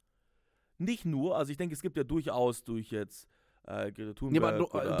 Nicht nur, also ich denke, es gibt ja durchaus durch jetzt Greta Thunberg.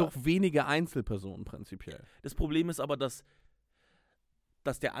 Ja, aber doch wenige Einzelpersonen prinzipiell. Das Problem ist aber, dass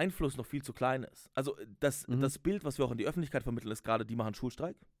der Einfluss noch viel zu klein ist. Also das Bild, was wir auch in die Öffentlichkeit vermitteln, ist gerade, die machen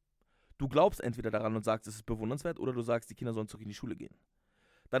Schulstreik. Du glaubst entweder daran und sagst, es ist bewundernswert, oder du sagst, die Kinder sollen zurück in die Schule gehen.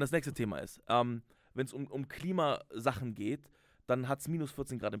 Dann das nächste Thema ist, wenn es um Klimasachen geht, dann hat es minus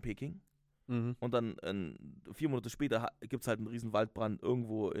 14 Grad in Peking. Und dann 4 Monate später gibt es halt einen riesen Waldbrand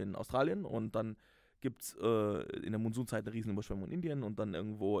irgendwo in Australien und dann gibt es in der Monsunzeit eine riesen Überschwemmung in Indien und dann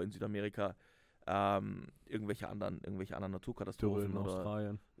irgendwo in Südamerika irgendwelche anderen Naturkatastrophen.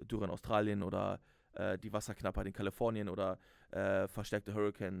 Dürre in Australien oder die Wasserknappheit in Kalifornien oder verstärkte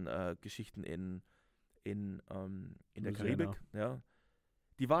Hurricane-Geschichten in der Karibik. Ja.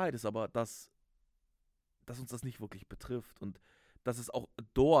 Die Wahrheit ist aber, dass uns das nicht wirklich betrifft und dass es auch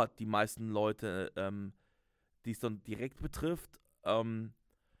dort die meisten Leute, die es dann direkt betrifft,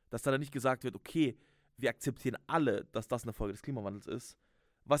 dass da dann nicht gesagt wird, okay, wir akzeptieren alle, dass das eine Folge des Klimawandels ist,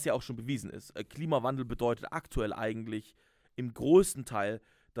 was ja auch schon bewiesen ist. Klimawandel bedeutet aktuell eigentlich im größten Teil,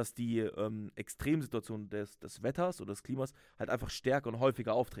 dass die Extremsituationen des Wetters oder des Klimas halt einfach stärker und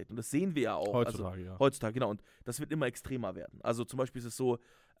häufiger auftreten. Und das sehen wir ja auch. Heutzutage, genau. Und das wird immer extremer werden. Also zum Beispiel ist es so,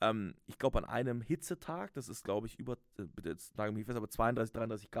 ich glaube an einem Hitzetag, das ist glaube ich bitte jetzt nagel mich fest, aber 32,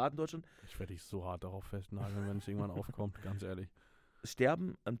 33 Grad in Deutschland. Ich werde dich so hart darauf festnageln, wenn es irgendwann aufkommt, ganz ehrlich.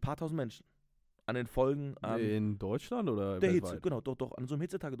 Sterben ein paar tausend Menschen an den Folgen. In Deutschland oder der weltweit? Hitze, genau, doch. An so einem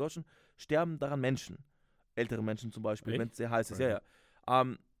Hitzetag in Deutschland sterben daran Menschen. Ältere Menschen zum Beispiel, wenn es sehr heiß ist. Ja.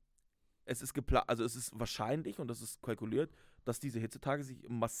 Es ist es ist wahrscheinlich und das ist kalkuliert, dass diese Hitzetage sich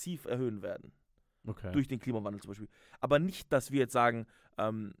massiv erhöhen werden. Okay. Durch den Klimawandel zum Beispiel. Aber nicht, dass wir jetzt sagen,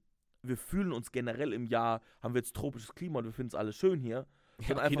 wir fühlen uns generell im Jahr, haben wir jetzt tropisches Klima und wir finden es alles schön hier.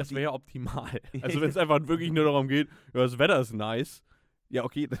 Ja, okay, das wäre ja optimal. Also wenn es einfach wirklich nur darum geht, ja, das Wetter ist nice, ja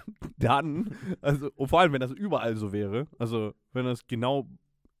okay, dann, also und vor allem, wenn das überall so wäre, also wenn das genau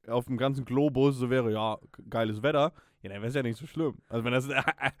auf dem ganzen Globus so wäre, ja, geiles Wetter, ja, dann wäre es ja nicht so schlimm. Also wenn das,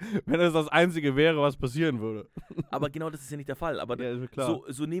 wenn das Einzige wäre, was passieren würde. Aber genau das ist ja nicht der Fall. Aber Ja, ist mir klar.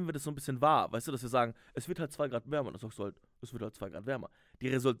 so nehmen wir das so ein bisschen wahr. Weißt du, dass wir sagen, es wird halt 2 Grad wärmer. Und dann sagst du halt, es wird halt 2 Grad wärmer.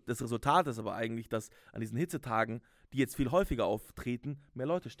 Das Resultat ist aber eigentlich, dass an diesen Hitzetagen, die jetzt viel häufiger auftreten, mehr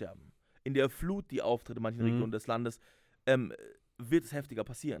Leute sterben. In der Flut, die auftritt in manchen Regionen des Landes, wird es heftiger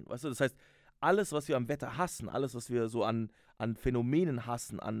passieren. Weißt du, das heißt, alles, was wir am Wetter hassen, alles, was wir so an Phänomenen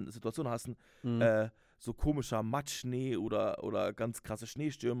hassen, an Situationen hassen, so komischer Matschschnee oder ganz krasse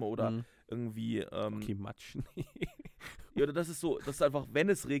Schneestürme oder irgendwie. Okay, Matschschnee. Ja, oder das ist einfach, wenn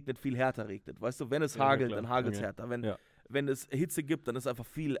es regnet, viel härter regnet. Weißt du, wenn es hagelt, klar. dann hagelt es härter. Wenn es Hitze gibt, dann ist es einfach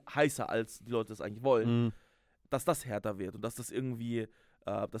viel heißer, als die Leute das eigentlich wollen. Dass das härter wird und dass das irgendwie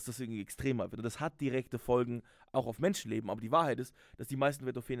extremer wird. Und das hat direkte Folgen auch auf Menschenleben. Aber die Wahrheit ist, dass die meisten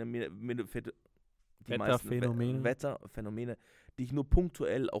Wetterphänomene dich nur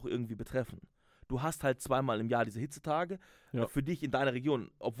punktuell auch irgendwie betreffen. Du hast halt 2-mal im Jahr diese Hitzetage. Ja. Für dich in deiner Region,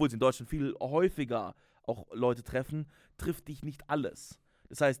 obwohl sie in Deutschland viel häufiger auch Leute treffen, trifft dich nicht alles.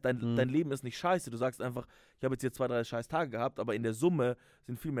 Das heißt, dein Leben ist nicht scheiße. Du sagst einfach, ich habe jetzt hier 2, 3 scheiß Tage gehabt, aber in der Summe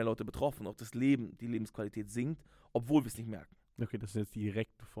sind viel mehr Leute betroffen. Auch die Lebensqualität sinkt, obwohl wir es nicht merken. Okay, das sind jetzt die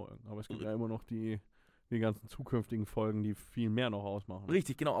direkten Folgen. Aber es gibt ja immer noch die ganzen zukünftigen Folgen, die viel mehr noch ausmachen.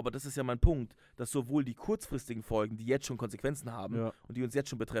 Richtig, genau. Aber das ist ja mein Punkt, dass sowohl die kurzfristigen Folgen, die jetzt schon Konsequenzen haben und die uns jetzt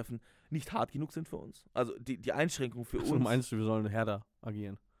schon betreffen, nicht hart genug sind für uns. Also die Einschränkung für uns. So meinst du, wir sollen härter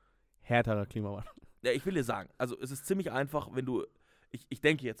agieren? Härterer Klimawandel. Ja, ich will dir sagen, also es ist ziemlich einfach, wenn du, ich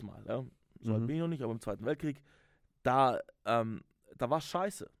denke jetzt mal, ja, so alt bin ich noch nicht, aber im Zweiten Weltkrieg, da war es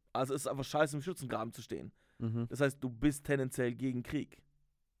scheiße. Also es ist einfach scheiße, im Schützengraben zu stehen. Das heißt, du bist tendenziell gegen Krieg.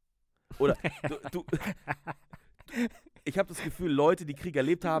 Oder ich habe das Gefühl, Leute, die Krieg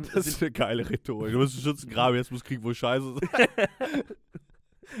erlebt haben, das ist eine geile Rhetorik. Du bist ein Schützengraben, jetzt muss Krieg wohl scheiße sein.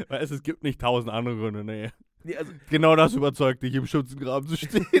 Weil es gibt nicht 1000 andere Gründe, nee. Also, genau das überzeugt dich, im Schützengraben zu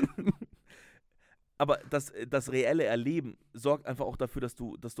stehen. Aber das reelle Erleben sorgt einfach auch dafür, dass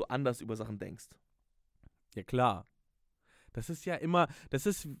du anders über Sachen denkst. Ja, klar. Das ist ja immer, das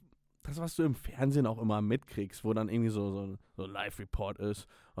ist das, was du im Fernsehen auch immer mitkriegst, wo dann irgendwie so ein Live-Report ist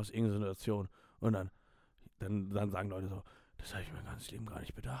aus irgendeiner Situation. Und dann sagen Leute so, das habe ich mein ganzes Leben gar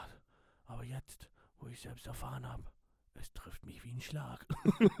nicht bedacht. Aber jetzt, wo ich selbst erfahren habe, es trifft mich wie ein Schlag.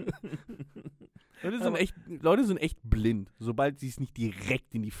 Leute sind echt blind, sobald sie es nicht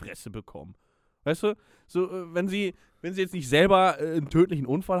direkt in die Fresse bekommen. Weißt du, so wenn sie jetzt nicht selber einen tödlichen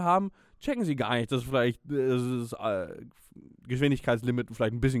Unfall haben, checken sie gar nicht, dass vielleicht das Geschwindigkeitslimit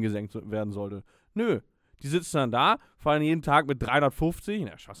vielleicht ein bisschen gesenkt werden sollte. Nö, die sitzen dann da, fahren jeden Tag mit 350,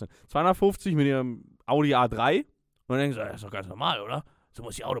 250 mit ihrem Audi A3 und dann denken sie, das ist doch ganz normal, oder? So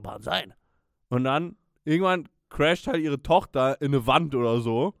muss die Autobahn sein. Und dann irgendwann crasht halt ihre Tochter in eine Wand oder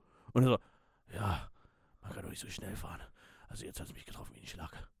so und dann so, ja, man kann doch nicht so schnell fahren. Also jetzt hat es mich getroffen wie ein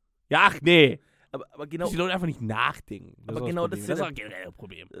Schlag. Ja, ach nee. Aber genau. Die Leute einfach nicht nachdenken. Aber genau das ist auch ein generelles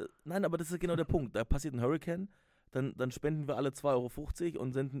Problem. Nein, aber das ist genau der Punkt. Da passiert ein Hurricane, dann spenden wir alle 2,50 €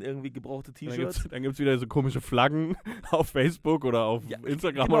 und senden irgendwie gebrauchte T-Shirts. Dann gibt's wieder so komische Flaggen auf Facebook oder auf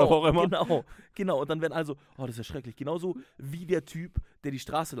Instagram oder wo auch immer. Genau. Und dann werden also, oh, das ist ja schrecklich. Genauso wie der Typ, der die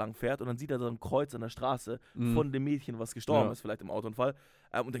Straße lang fährt und dann sieht er so ein Kreuz an der Straße von dem Mädchen, was gestorben ist, vielleicht im Autounfall.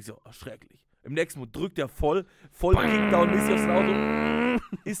 Und denkt so, oh, schrecklich. Im nächsten Mal drückt er voll Kickdown-mäßig aufs Auto.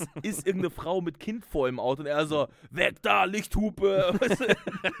 Ist irgendeine Frau mit Kind vor im Auto und er so, weg da, Lichthupe.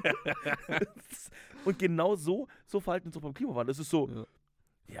 Und genau so verhalten wir uns auch beim Klimawandel. Es ist so,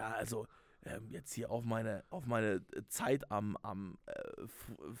 jetzt hier auf meine Zeit am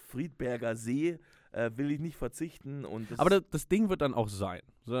Friedberger See will ich nicht verzichten. Aber das Ding wird dann auch sein.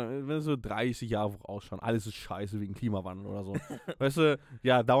 Wenn so 30 Jahre vorausschauen, alles ist scheiße wegen Klimawandel oder so. Weißt du,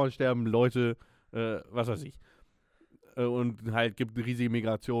 ja, dauernd sterben Leute, was weiß ich. Und halt gibt riesige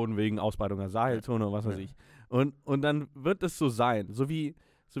Migrationen wegen Ausbreitung der Sahelzone und was weiß ich. Und dann wird es so sein. So wie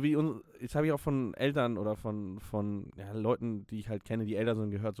jetzt habe ich auch von Eltern oder von Leuten, die ich halt kenne, die älter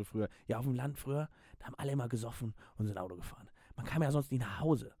sind, gehört so früher. Ja, auf dem Land früher, da haben alle immer gesoffen und sind Auto gefahren. Man kam ja sonst nicht nach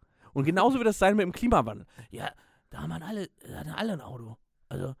Hause. Und genauso wird das sein mit dem Klimawandel. Ja, da hatten alle ein Auto.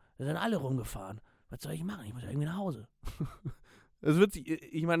 Also, da sind alle rumgefahren. Was soll ich machen? Ich muss ja irgendwie nach Hause.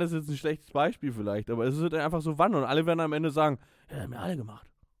 Ich meine, das ist jetzt ein schlechtes Beispiel vielleicht, aber es wird einfach so wandeln und alle werden am Ende sagen, ja, das haben wir alle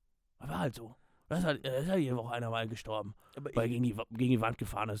gemacht. Das war halt so. Da ist halt jede Woche einer mal gestorben, weil gegen die Wand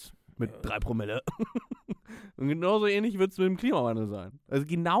gefahren ist mit 3 Promille. Und genauso ähnlich wird es mit dem Klimawandel sein. Also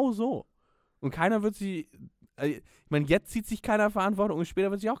genau so. Und keiner wird ich meine, jetzt zieht sich keiner Verantwortung und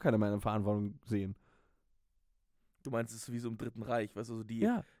später wird sich auch keiner mehr in Verantwortung sehen. Du meinst, es ist wie so im Dritten Reich, weißt du, so die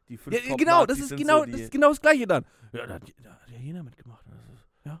 5 genau, das ist genau das Gleiche dann. Ja, da hat ja jeder mitgemacht.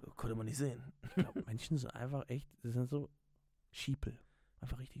 Ja. Konnte man nicht sehen. Ich glaube, Menschen sind einfach echt, das sind so Schiepel.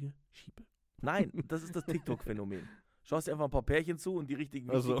 Einfach richtige Schiepel. Nein, das ist das TikTok-Phänomen. Schaust dir einfach ein paar Pärchen zu und die richtigen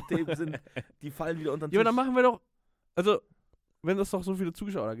Also. Themen sind, die fallen wieder unter den Tisch. Ja, aber dann machen wir doch, also, wenn es doch so viele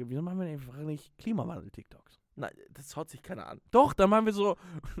Zuschauer gibt, wieso machen wir denn einfach nicht Klimawandel-TikToks? Nein, das schaut sich keiner an. Doch, dann machen wir so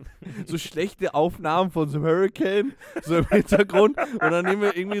schlechte Aufnahmen von so einem Hurricane, so im Hintergrund. Und dann nehmen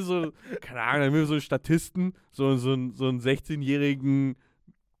wir irgendwie so, keine Ahnung, dann nehmen wir so einen Statisten, so einen 16-jährigen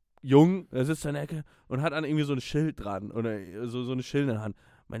Jungen, der sitzt in der Ecke und hat dann irgendwie so ein Schild dran oder so eine Schild in der Hand.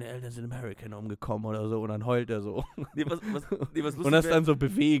 Meine Eltern sind im Hurricane umgekommen oder so und dann heult er so. Nee, was lustig Und das wär, dann so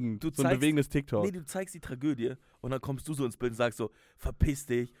bewegend, du so ein zeigst- bewegendes TikTok. Nee, du zeigst die Tragödie und dann kommst du so ins Bild und sagst so, verpiss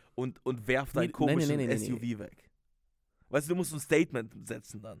dich und werf deinen Nee, komischen nee. SUV weg. Weißt du, du musst ein Statement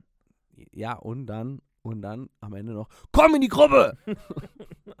setzen dann. Ja, und dann am Ende noch, komm in die Gruppe!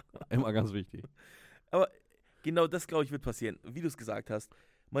 Immer ganz wichtig. Genau das, glaube ich, wird passieren. Wie du es gesagt hast,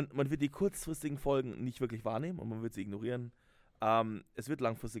 man wird die kurzfristigen Folgen nicht wirklich wahrnehmen und man wird sie ignorieren. Es wird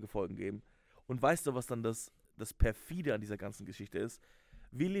langfristige Folgen geben. Und weißt du, was dann das Perfide an dieser ganzen Geschichte ist?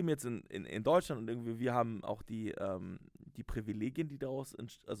 Wir leben jetzt in Deutschland und irgendwie wir haben auch die Privilegien, die daraus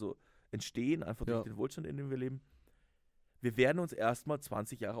entstehen, einfach durch den Wohlstand, in dem wir leben. Wir werden uns erstmal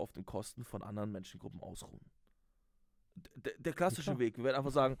 20 Jahre auf den Kosten von anderen Menschengruppen ausruhen. Der klassische Weg. Wir werden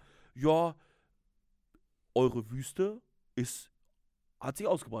einfach sagen, ja, eure Wüste hat sich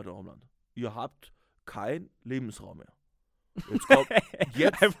ausgebreitet in eurem Land. Ihr habt keinen Lebensraum mehr.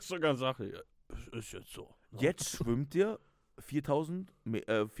 Jetzt Einfach so ganz Sache. Ist jetzt so. Jetzt schwimmt ihr 4000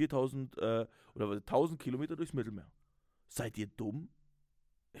 oder 1000 Kilometer durchs Mittelmeer. Seid ihr dumm?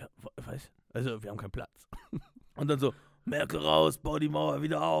 Ja, weiß. Also, wir haben keinen Platz. Und dann so, Merkel raus, bau die Mauer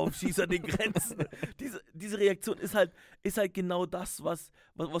wieder auf, schieß an den Grenzen. Diese Reaktion ist halt genau das, was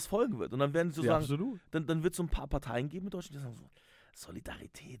folgen wird. Und dann werden sie so sagen, absolut. dann wird es so ein paar Parteien geben in Deutschland, die sagen so,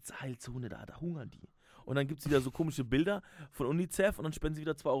 Solidaritätsheilzone, da hungern die. Und dann gibt es wieder so komische Bilder von UNICEF und dann spenden sie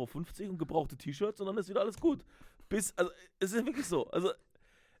wieder 2,50 € und gebrauchte T-Shirts und dann ist wieder alles gut. Also, es ist wirklich so. Also,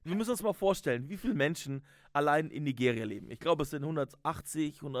 wir müssen uns mal vorstellen, wie viele Menschen allein in Nigeria leben. Ich glaube, es sind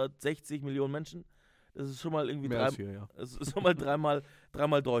 160 Millionen Menschen. Das ist schon mal irgendwie Mehr hier, ja. das ist schon mal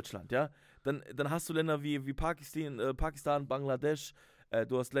dreimal Deutschland, ja. Dann hast du Länder wie Pakistan, Bangladesch,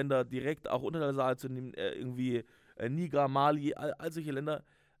 du hast Länder direkt auch unter der Saar zu nehmen, irgendwie Niger, Mali, all solche Länder.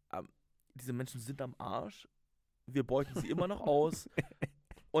 Diese Menschen sind am Arsch. Wir beuten sie immer noch aus.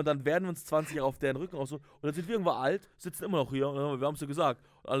 Und dann werden wir uns 20 Jahre auf deren Rücken aussuchen. Und dann sind wir irgendwann alt, sitzen immer noch hier. Und dann, wir haben es ja gesagt.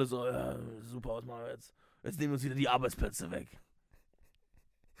 Und alle so, ja, super, was machen wir jetzt? Jetzt nehmen wir uns wieder die Arbeitsplätze weg.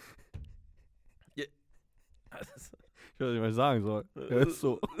 Ja. Ich weiß nicht, was ich sagen soll. Ja, ist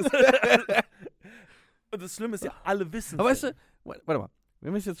so. Und das Schlimme ist ja, alle wissen. Aber weißt du, warte mal,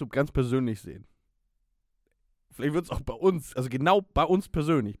 wenn wir es jetzt so ganz persönlich sehen, vielleicht wird es auch bei uns, also genau bei uns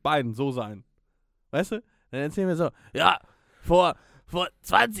persönlich, beiden so sein. Weißt du? Dann erzählen wir so, ja, vor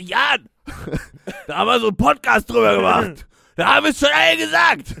 20 Jahren, da haben wir so einen Podcast drüber gemacht. Da haben wir es schon allen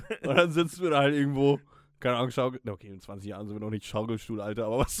gesagt. Und dann sitzen wir da halt irgendwo, keine Ahnung, okay, in 20 Jahren sind wir noch nicht Schaukelstuhl, Alter,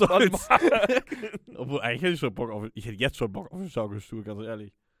 aber was soll's. Obwohl, eigentlich hätte ich hätte jetzt schon Bock auf einen Schaukelstuhl, ganz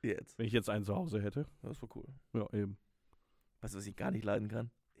ehrlich. Jetzt. Wenn ich jetzt einen zu Hause hätte. Das war cool. Ja, eben. Weißt du, was ich gar nicht leiden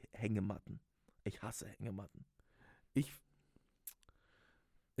kann? Hängematten. Ich hasse Hängematten.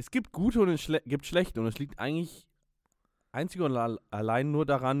 Es gibt gute und es gibt schlechte und es liegt eigentlich einzig und allein nur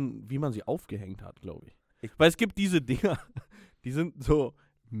daran, wie man sie aufgehängt hat, glaube ich. Weil es gibt diese Dinger, die sind so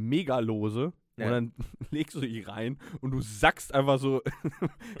mega lose und dann legst du die rein und du sackst einfach so,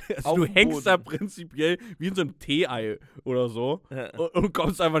 also du hängst da prinzipiell wie in so einem Tee-Ei oder so und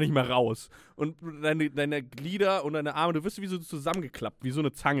kommst einfach nicht mehr raus. Und deine Glieder und deine Arme, du wirst wie so zusammengeklappt, wie so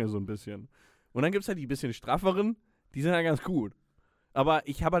eine Zange so ein bisschen. Und dann gibt es halt die bisschen strafferen, die sind ja ganz gut. Aber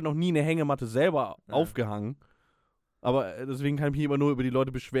ich habe halt noch nie eine Hängematte selber aufgehangen. Aber deswegen kann ich mich immer nur über die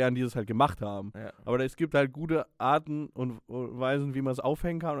Leute beschweren, die das halt gemacht haben. Ja. Aber es gibt halt gute Arten und Weisen, wie man es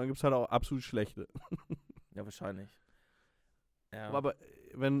aufhängen kann. Und dann gibt es halt auch absolut schlechte. Ja, wahrscheinlich. Ja. Aber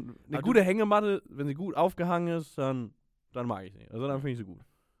wenn eine gute Hängematte, wenn sie gut aufgehangen ist, dann mag ich sie. Also dann finde ich sie gut.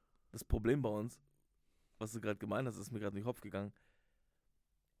 Das Problem bei uns, was du gerade gemeint hast, ist mir gerade in den Kopf gegangen.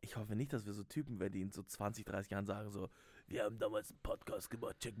 Ich hoffe nicht, dass wir so Typen werden, die in so 20, 30 Jahren sagen so, wir haben damals einen Podcast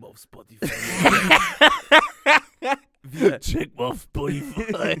gemacht, check mal auf Spotify. Check mal auf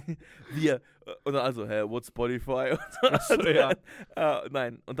Spotify. Und dann also, what's Spotify? Achso, ja.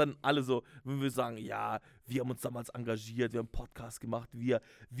 Nein, und dann alle so, wenn wir sagen, ja, wir haben uns damals engagiert, wir haben einen Podcast gemacht, wir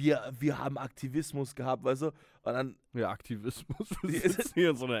haben Aktivismus gehabt, weißt du? Und dann... Ja, Aktivismus, wir sitzen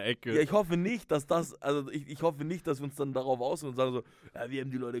hier in so einer Ecke. Ja, ich hoffe nicht, dass ich hoffe nicht, dass wir uns dann darauf ausruhen und sagen so, ja, wir haben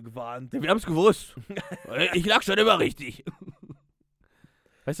die Leute gewarnt. Wir haben es gewusst. Ich lag schon immer richtig.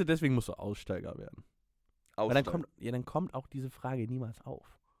 Weißt du, deswegen musst du Aussteiger werden. Weil dann kommt auch diese Frage niemals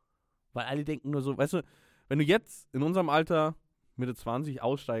auf. Weil alle denken nur so, weißt du, wenn du jetzt in unserem Alter Mitte 20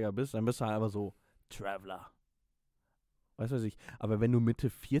 Aussteiger bist, dann bist du halt einfach so Traveler. Weißt du, was ich? Aber wenn du Mitte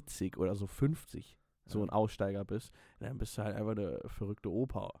 40 oder so 50 so ein Aussteiger bist, dann bist du halt einfach der verrückte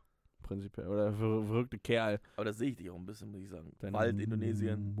Opa, prinzipiell. Oder der verrückte Kerl. Aber da sehe ich dich auch ein bisschen, muss ich sagen. Deine Wald,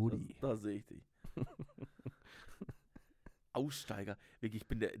 Indonesien. Mutti. Da sehe ich dich. Aussteiger. Wirklich, ich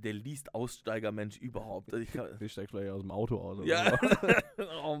bin der least Aussteiger-Mensch überhaupt. Also Ich steig vielleicht aus dem Auto aus. Oder ja. so.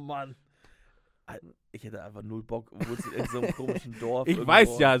 Oh Mann. Ich hätte einfach null Bock, wo es in so einem komischen Dorf. Ich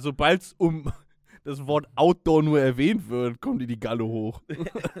weiß ja, sobald es um das Wort Outdoor nur erwähnt wird, kommt die Galle hoch.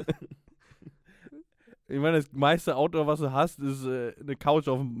 Ich meine, das meiste Outdoor, was du hast, ist eine Couch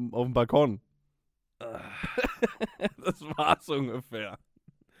auf dem Balkon. Das war's ungefähr.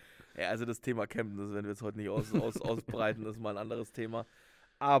 Ja, also das Thema Campen, das werden wir jetzt heute nicht ausbreiten, das ist mal ein anderes Thema.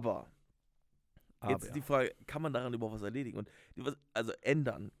 Aber jetzt ist die Frage, kann man daran überhaupt was erledigen? Und also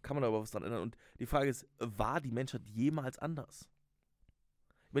ändern, kann man da überhaupt was dran ändern? Und die Frage ist, war die Menschheit jemals anders?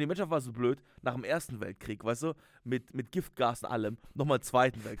 Ich meine, die Menschheit war so blöd, nach dem Ersten Weltkrieg, weißt du, mit Giftgas und allem, nochmal einen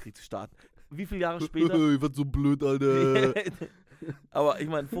Zweiten Weltkrieg zu starten. Wie viele Jahre später? Ich werd so blöd, Alter. Aber ich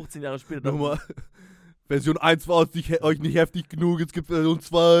meine, 15 Jahre später. Nochmal. Version 1 war euch nicht heftig genug, jetzt gibt es Version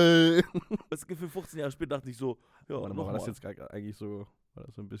 2. Das Gefühl, 15 Jahre später dachte ich so, ja, Warte mal, war das jetzt eigentlich so, war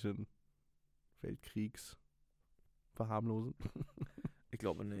das so ein bisschen Weltkriegs verharmlosen? Ich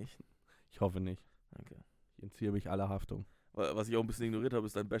glaube nicht. Ich hoffe nicht. Okay. Ich entziehe mich aller Haftung. Was ich auch ein bisschen ignoriert habe,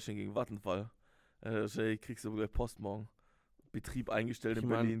 ist dein Bashing gegen Vattenfall. Kriegst du gleich Post morgen. Betrieb eingestellt in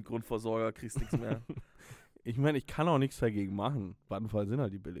Berlin, Grundversorger, kriegst nichts mehr. Ich meine, ich kann auch nichts dagegen machen. Vattenfall sind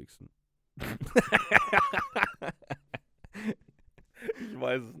halt die billigsten. Ich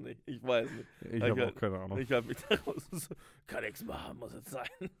weiß es nicht. Ich habe auch keine Ahnung. Ich habe mich daraus so, kann nichts machen, muss es sein.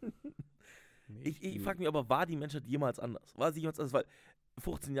 Ich frage mich aber, war die Menschheit jemals anders? War sie jemals anders? Weil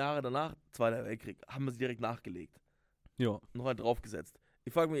 15 Jahre danach, Zweiter Weltkrieg, haben wir sie direkt nachgelegt. Ja. Noch einen draufgesetzt.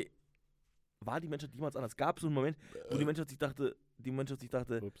 Ich frage mich, war die Menschheit jemals anders? Gab es so einen Moment, wo die Menschheit sich dachte,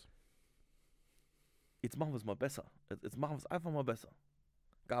 Ups. jetzt machen wir es mal besser. Jetzt machen wir es einfach mal besser.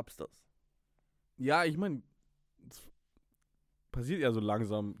 Gab es das? Ja, ich meine, es passiert ja so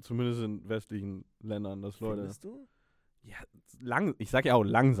langsam, zumindest in westlichen Ländern, dass Leute. Findest du? Ja, ich sag ja auch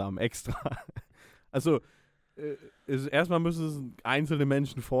langsam extra. Also, erstmal müssen es einzelne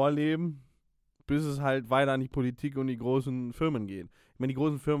Menschen vorleben, bis es halt weiter an die Politik und die großen Firmen geht. Ich meine, die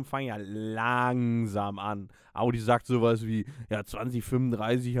großen Firmen fangen ja langsam an. Audi sagt sowas wie, ja,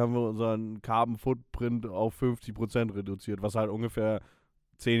 2035 haben wir unseren Carbon Footprint auf 50% reduziert, was halt ungefähr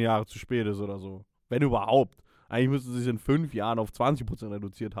 10 Jahre zu spät ist oder so. Wenn überhaupt. Eigentlich müssten sie es in 5 Jahren auf 20%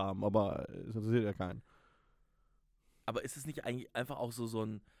 reduziert haben, aber es interessiert ja keinen. Aber ist es nicht eigentlich einfach auch so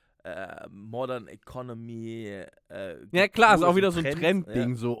ein Modern Economy? Ja klar, ist auch wieder so ein Trend, Trendding,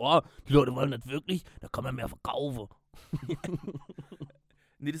 ja. so, oh, die Leute wollen das wirklich, da kann man mehr verkaufen.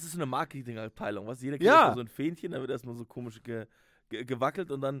 Nee, das ist so eine Marketingabteilung, was jeder kriegt Ja. erstmal so ein Fähnchen, dann wird erstmal so komisch gewackelt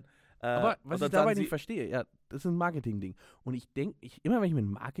und dann Aber was und ich dabei nicht verstehe, ja, das ist ein Marketing-Ding. Und ich denke, immer wenn ich mir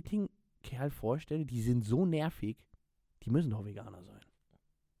einen Marketing-Kerl vorstelle, die sind so nervig, die müssen doch Veganer sein.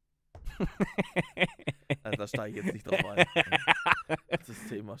 Also, da steige ich jetzt nicht drauf ein. Das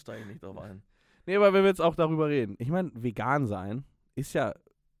Thema steige ich nicht drauf ein. Nee, aber wenn wir jetzt auch darüber reden. Ich meine, vegan sein ist ja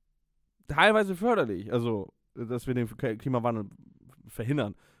teilweise förderlich. Also, dass wir den Klimawandel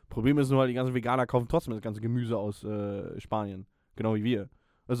verhindern. Problem ist nur, die ganzen Veganer kaufen trotzdem das ganze Gemüse aus Spanien. Genau wie wir.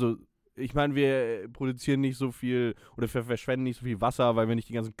 Also, ich meine, wir produzieren nicht so viel oder verschwenden nicht so viel Wasser, weil wir nicht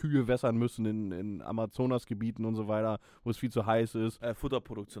die ganzen Kühe wässern müssen in Amazonasgebieten und so weiter, wo es viel zu heiß ist.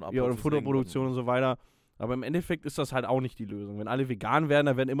 Futterproduktion ab. Ja, und Futterproduktion und so weiter. Aber im Endeffekt ist das halt auch nicht die Lösung. Wenn alle vegan werden,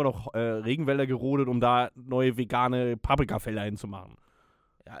 dann werden immer noch Regenwälder gerodet, um da neue vegane Paprikafelder hinzumachen.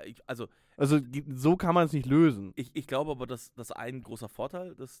 Ja, also so kann man es nicht lösen. Ich glaube aber, dass ein großer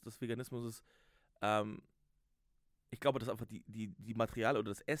Vorteil des Veganismus ist, ich glaube, dass einfach die Material oder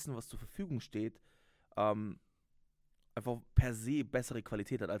das Essen, was zur Verfügung steht, einfach per se bessere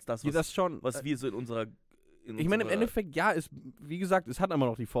Qualität hat, als das, was wir so in unserer... Ich meine, im Endeffekt, ja, wie gesagt, es hat immer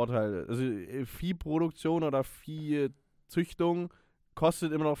noch die Vorteile. Also Viehproduktion oder Viehzüchtung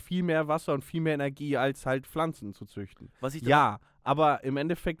kostet immer noch viel mehr Wasser und viel mehr Energie, als halt Pflanzen zu züchten. Ja, aber im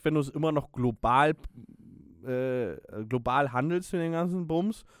Endeffekt, wenn du es immer noch global handelst für den ganzen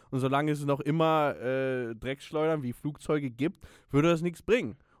Bums und solange es noch immer Drecksschleudern wie Flugzeuge gibt, würde das nichts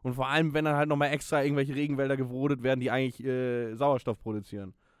bringen. Und vor allem, wenn dann halt nochmal extra irgendwelche Regenwälder gerodet werden, die eigentlich Sauerstoff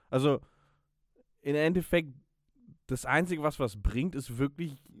produzieren. Also im Endeffekt, das Einzige, was bringt, ist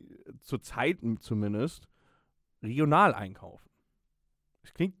wirklich zur Zeit zumindest regional einkaufen.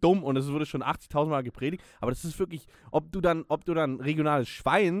 Es klingt dumm und es wurde schon 80.000 Mal gepredigt, aber das ist wirklich, ob du dann regionales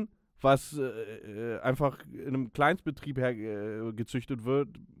Schwein, was einfach in einem Kleinstbetrieb gezüchtet wird,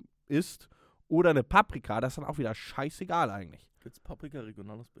 isst, oder eine Paprika, das ist dann auch wieder scheißegal eigentlich. Gibt's Paprika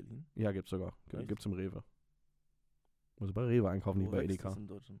regional aus Berlin? Ja, gibt's sogar. Echt? Gibt's im Rewe. Muss bei Rewe einkaufen, nicht Wo bei wächst Edeka. das in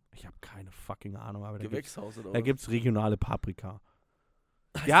Deutschland? Ich habe keine fucking Ahnung, aber Gewächshaus oder da was? gibt's regionale Paprika.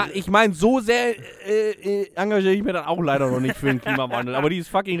 Heißt Ja, die- ich meine, so sehr engagiere ich mir dann auch leider noch nicht für den Klimawandel. Aber die ist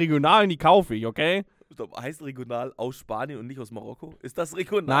fucking regional und die kaufe ich, okay? Stopp, heißt regional aus Spanien und nicht aus Marokko? Ist das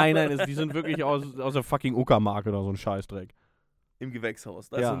regional? Nein, die sind wirklich aus der fucking Uckermark oder so ein Scheißdreck. Im Gewächshaus.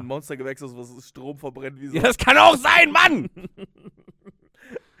 Da ist Ja. so ein Monstergewächshaus, was Strom verbrennt wie so. Ja, das kann auch sein, Mann!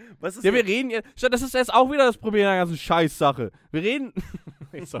 Was ist Ja, so- wir reden jetzt. Das ist jetzt auch wieder das Problem der ganzen Scheißsache. Wir reden.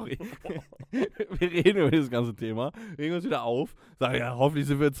 Sorry. Wir reden über dieses ganze Thema, regen uns wieder auf, sagen, ja, hoffentlich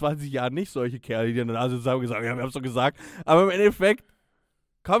sind wir in 20 Jahren nicht solche Kerle, die dann da sitzen und sagen, ja, wir haben es doch gesagt. Aber im Endeffekt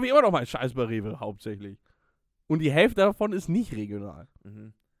kaufe ich immer noch meinen Scheiß bei Rewe hauptsächlich. Und die Hälfte davon ist nicht regional.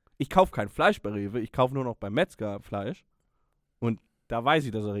 Mhm. Ich kaufe kein Fleisch bei Rewe, ich kaufe nur noch beim Metzger Fleisch. Und da weiß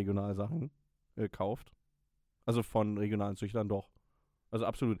ich, dass er regionale Sachen kauft. Also von regionalen Züchtern doch. Also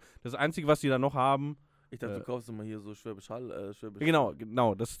absolut. Das Einzige, was die da noch haben. Ich dachte, du kaufst immer hier so Schwäbisch Hall.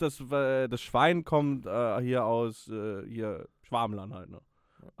 Genau. Das Schwein kommt hier aus hier Schwabenland halt. Ne?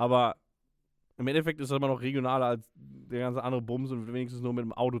 Aber im Endeffekt ist das immer noch regionaler als der ganze andere Bums und wenigstens nur mit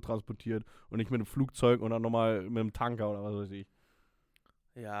dem Auto transportiert und nicht mit einem Flugzeug und dann nochmal mit einem Tanker oder was weiß ich.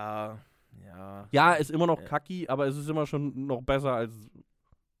 Ja. Ja, ist immer noch Ja. kacki, aber es ist immer schon noch besser als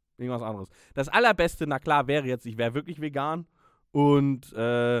irgendwas anderes. Das Allerbeste, na klar, wäre jetzt, ich wäre wirklich vegan und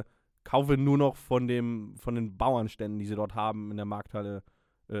kaufe nur noch von den Bauernständen, die sie dort haben in der Markthalle,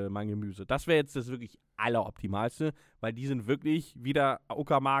 mein Gemüse. Das wäre jetzt das wirklich Alleroptimalste, weil die sind wirklich wieder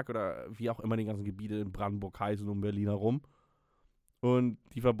Uckermark oder wie auch immer die ganzen Gebiete in Brandenburg heißen und Berlin herum. Und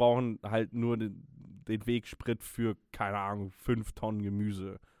die verbrauchen halt nur den Wegsprit für, keine Ahnung, 5 Tonnen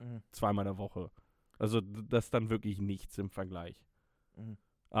Gemüse Mhm. zweimal in der Woche. Also das ist dann wirklich nichts im Vergleich. Mhm.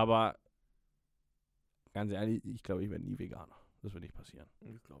 Aber ganz ehrlich, ich glaube, ich werde nie Veganer. Das wird nicht passieren.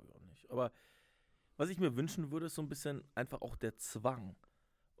 Ich glaube auch nicht. Aber was ich mir wünschen würde, ist so ein bisschen einfach auch der Zwang.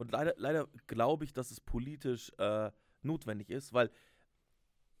 Und leider glaube ich, dass es politisch notwendig ist, weil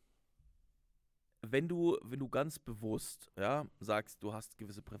wenn du ganz bewusst sagst, du hast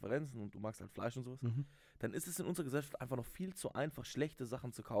gewisse Präferenzen und du magst halt Fleisch und sowas, dann ist es in unserer Gesellschaft einfach noch viel zu einfach, schlechte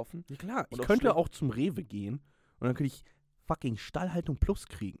Sachen zu kaufen. Ja klar, Und ich auch könnte schlecht- auch zum Rewe gehen und dann könnte ich fucking Stallhaltung Plus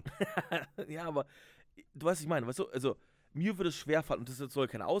kriegen. Ja, aber du weißt, was ich meine. Weißt du, also mir würde es schwerfallen, und das soll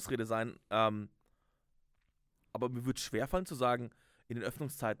keine Ausrede sein, aber mir würde es schwerfallen zu sagen, in den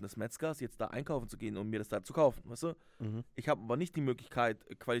Öffnungszeiten des Metzgers jetzt da einkaufen zu gehen und mir das da zu kaufen, weißt du? Ich habe aber nicht die Möglichkeit,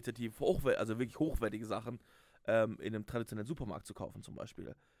 qualitativ also wirklich hochwertige Sachen in einem traditionellen Supermarkt zu kaufen, zum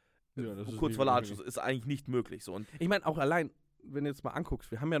Beispiel. Ja, das ist Kurz nicht vor Laden, möglich. ist eigentlich nicht möglich. So. Und Ich meine, auch allein, wenn du jetzt mal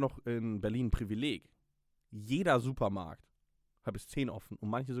anguckst, wir haben ja noch in Berlin ein Privileg. Jeder Supermarkt hat bis 10 offen und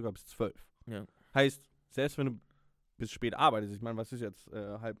manche sogar bis 12. Ja. Heißt, selbst wenn du bis spät arbeitest, ich meine, was ist jetzt,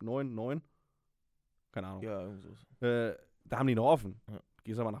 8:30, 9? Keine Ahnung. Ja, irgendwie so. Da haben die noch offen. Ja.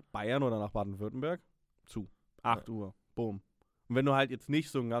 Gehst aber nach Bayern oder nach Baden-Württemberg, zu. 8 Uhr, boom. Und wenn du halt jetzt nicht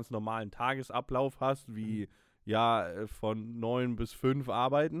so einen ganz normalen Tagesablauf hast, wie, von 9 bis 5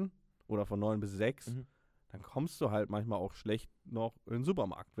 arbeiten oder von 9 bis 6, dann kommst du halt manchmal auch schlecht noch in den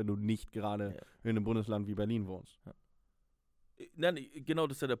Supermarkt, wenn du nicht gerade in einem Bundesland wie Berlin wohnst. Nein, genau,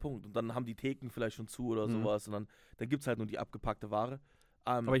 das ist ja der Punkt. Und dann haben die Theken vielleicht schon zu oder sowas und dann gibt es halt nur die abgepackte Ware.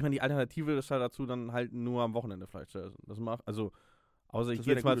 Aber ich meine, die Alternative ist halt dazu, dann halt nur am Wochenende Fleisch zu essen. Das macht, also, außer ich Das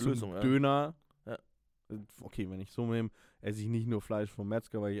gehe wäre jetzt eine mal gute zum Lösung, ja. Döner. Ja. Okay, wenn ich so nehme, esse ich nicht nur Fleisch vom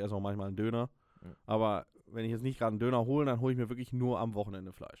Metzger, weil ich esse auch manchmal einen Döner. Ja. Aber wenn ich jetzt nicht gerade einen Döner hole, dann hole ich mir wirklich nur am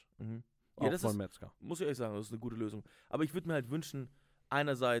Wochenende Fleisch. Ja, Auch das von ist, Metzger. muss ich ehrlich sagen, das ist eine gute Lösung. Aber ich würde mir halt wünschen,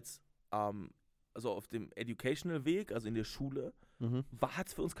 einerseits, also auf dem Educational Weg, also in der Schule, hat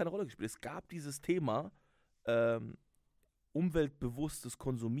es für uns keine Rolle gespielt. Es gab dieses Thema umweltbewusstes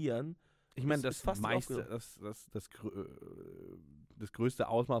Konsumieren. Ich meine, Das das ist fast meiste, aufgehört. das größte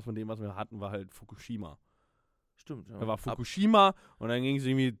Ausmaß von dem, was wir hatten, war halt Fukushima. Stimmt, ja. Da war Fukushima und dann ging es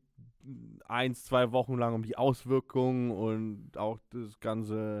irgendwie 1-2 Wochen lang um die Auswirkungen und auch das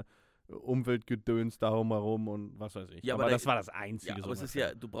ganze Umweltgedöns darum herum und was weiß ich. Ja, aber aber das war das Einzige. Ja, so aber es ist ungefähr.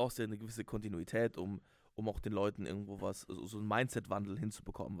 ja, du brauchst ja eine gewisse Kontinuität, um auch den Leuten irgendwo was, also so einen Mindset-Wandel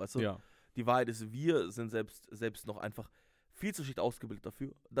hinzubekommen, weißt du? Ja. Die Wahrheit ist, wir sind selbst noch einfach viel zu schlecht ausgebildet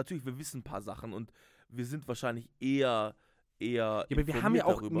dafür. Natürlich, wir wissen ein paar Sachen und wir sind wahrscheinlich eher Ja, aber wir haben ja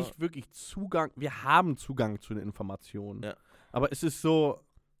auch darüber. nicht wirklich Zugang, wir haben Zugang zu den Informationen. Ja. Aber es ist so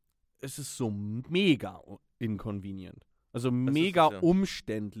mega inconvenient. Also ist mega es, ja.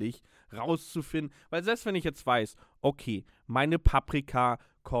 umständlich rauszufinden. Weil selbst wenn ich jetzt weiß, okay, meine Paprika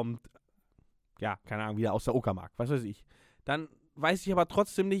kommt, ja, keine Ahnung, wieder aus der Uckermark, was weiß ich, dann weiß ich aber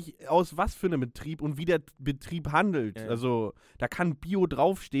trotzdem nicht, aus was für einem Betrieb und wie der Betrieb handelt. Ja, ja. Also da kann Bio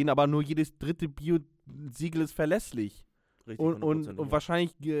draufstehen, aber nur jedes dritte Bio-Siegel ist verlässlich. Richtig, Und 100%, ja.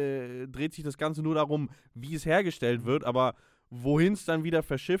 wahrscheinlich dreht sich das Ganze nur darum, wie es hergestellt wird, aber wohin es dann wieder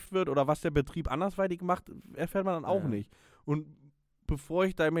verschifft wird oder was der Betrieb andersweitig macht, erfährt man dann auch Ja. nicht. Und bevor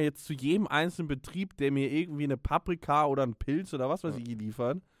ich da mir jetzt zu jedem einzelnen Betrieb, der mir irgendwie eine Paprika oder einen Pilz oder was weiß ich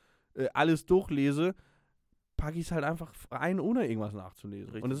liefert, alles durchlese, packe ich es halt einfach ein, ohne irgendwas nachzulesen.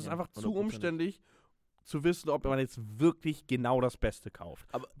 Richtig, und es ist ja, einfach zu 100%. umständlich zu wissen, ob man jetzt wirklich genau das Beste kauft.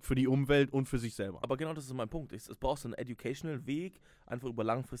 Aber- für die Umwelt und für sich selber. Aber genau das ist mein Punkt. Es braucht so einen educational Weg, einfach über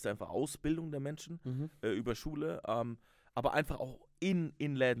langfristig einfach Ausbildung der Menschen, über Schule, aber einfach auch in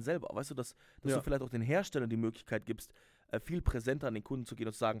Läden selber. Weißt du, dass Ja. du vielleicht auch den Herstellern die Möglichkeit gibst, viel präsenter an den Kunden zu gehen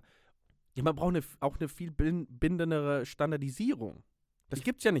und zu sagen, Ja, man braucht auch eine viel bindendere Standardisierung. Das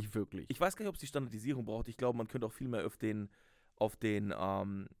gibt's ja nicht wirklich. ich weiß gar nicht, ob es die Standardisierung braucht. Ich glaube, man könnte auch viel mehr auf den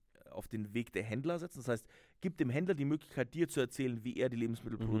Weg der Händler setzen. Das heißt, gib dem Händler die Möglichkeit, dir zu erzählen, wie er die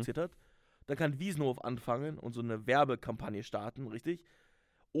Lebensmittel produziert hat. Dann kann Wiesenhof anfangen und so eine Werbekampagne starten, richtig?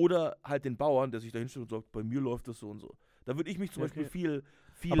 Oder halt den Bauern, der sich da hinstellt und sagt, bei mir läuft das so und so. Da würde ich mich zum Beispiel viel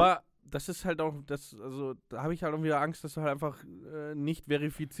Aber das ist halt auch, also da habe ich halt auch wieder Angst, dass du halt einfach nicht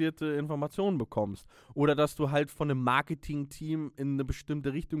verifizierte Informationen bekommst. Oder dass du halt von einem Marketing-Team in eine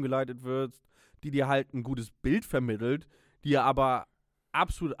bestimmte Richtung geleitet wirst, die dir halt ein gutes Bild vermittelt, die ja aber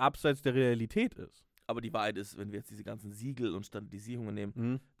absolut abseits der Realität ist. Aber die Wahrheit ist, wenn wir jetzt diese ganzen Siegel und Standardisierungen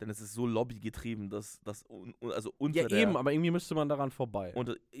nehmen, dann ist es so lobbygetrieben, dass also unter Ja, der... eben, aber irgendwie müsste man daran vorbei.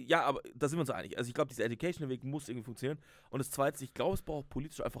 Ja, aber da sind wir uns einig. Also ich glaube, dieser Education-Weg muss irgendwie funktionieren. Und das Zweite, ich glaube, es braucht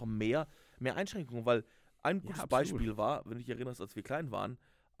politisch einfach mehr Einschränkungen, weil ein gutes absolut. Beispiel war, wenn du dich erinnerst, als wir klein waren,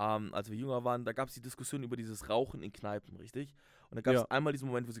 als wir jünger waren, da gab es die Diskussion über dieses Rauchen in Kneipen, richtig? Und da gab es einmal diesen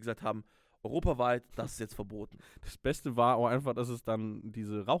Moment, wo sie gesagt haben, europaweit, das ist jetzt verboten. Das Beste war auch einfach, dass es dann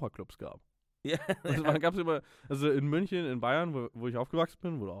diese Raucherclubs gab. Ja. Also man gab's immer, also in München, in Bayern, wo ich aufgewachsen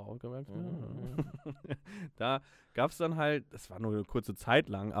bin, wo du auch aufgewachsen bist, da gab es dann halt, das war nur eine kurze Zeit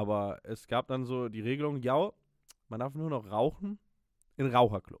lang, aber es gab dann so die Regelung, ja, man darf nur noch rauchen in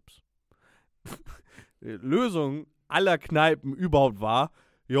Raucherclubs. Lösung aller Kneipen überhaupt war,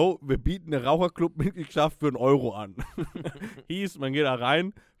 jo, wir bieten eine Raucherclub-Mitgliedschaft für 1 Euro an. Hieß, man geht da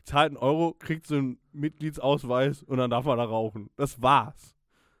rein, zahlt 1 Euro, kriegt so einen Mitgliedsausweis und dann darf man da rauchen. Das war's.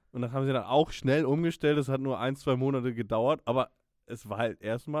 Und das haben sie dann auch schnell umgestellt. Es hat nur 1-2 Monate gedauert, aber es war halt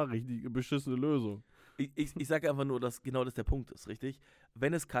erstmal richtig beschissene Lösung. Ich sage einfach nur, dass genau das der Punkt ist, richtig?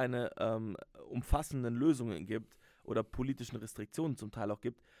 Wenn es keine umfassenden Lösungen gibt oder politischen Restriktionen zum Teil auch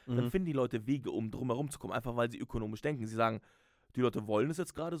gibt, dann finden die Leute Wege, um drum herum zu kommen, einfach weil sie ökonomisch denken. Sie sagen, die Leute wollen es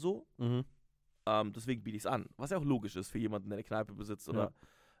jetzt gerade so, deswegen biete ich es an. Was ja auch logisch ist für jemanden, der eine Kneipe besitzt oder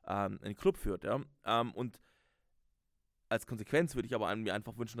einen Club führt. Ja? Und als Konsequenz würde ich aber mir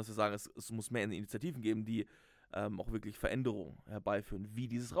einfach wünschen, dass wir sagen, es muss mehr Initiativen geben, die auch wirklich Veränderungen herbeiführen, wie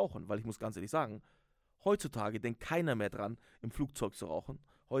dieses Rauchen. Weil ich muss ganz ehrlich sagen, heutzutage denkt keiner mehr dran, im Flugzeug zu rauchen.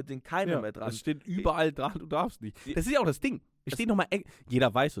 Heute denkt keiner mehr dran. Es steht überall dran, du darfst nicht. Das ist ja auch das Ding. Es steht nochmal,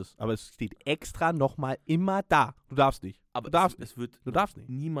 jeder weiß es, aber es steht extra nochmal immer da. Du darfst nicht. Aber du darfst es wird Du darfst nicht.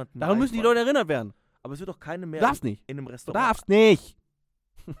 niemanden Daran müssen die Leute erinnert werden. Aber es wird doch keinem mehr Du darfst nicht. in einem Du Restaurant. darfst nicht.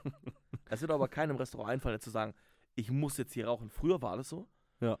 Es wird aber keinem Restaurant einfallen, zu sagen, ich muss jetzt hier rauchen. Früher war das so.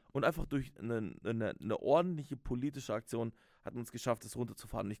 Ja. Und einfach durch eine ordentliche politische Aktion hat man es geschafft, das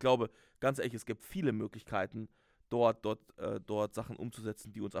runterzufahren. Und ich glaube, ganz ehrlich, es gibt viele Möglichkeiten, dort Sachen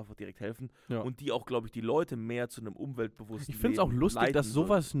umzusetzen, die uns einfach direkt helfen. Ja. Und die auch, glaube ich, die Leute mehr zu einem umweltbewussten Ich finde es auch Leben lustig, leiten dass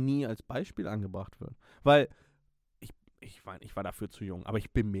sowas nie als Beispiel angebracht wird. Weil ich war dafür zu jung, aber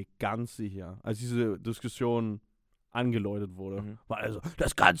ich bin mir ganz sicher, als diese Diskussion angeläutet wurde, war also,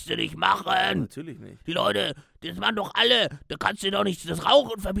 Das kannst du nicht machen. Natürlich nicht. Die Leute, das machen doch alle. Da kannst du doch nicht das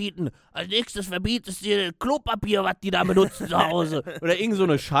Rauchen verbieten. Als nächstes verbietest du dir Klopapier, was die da benutzen zu Hause. oder irgend so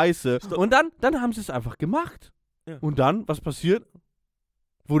eine Scheiße. Und dann haben sie es einfach gemacht. Ja. Und dann, was passiert?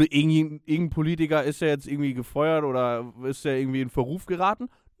 Wurde irgendein Politiker, ist er jetzt irgendwie gefeuert oder ist er irgendwie in Verruf geraten?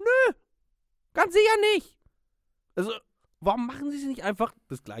 Nö, ganz sicher nicht. Also, warum machen sie es nicht einfach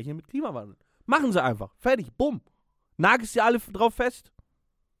das Gleiche mit Klimawandel? Machen sie einfach. Fertig, bumm. Nagelst ihr alle drauf fest?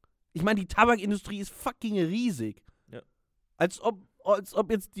 Ich meine, die Tabakindustrie ist fucking riesig. Ja. Als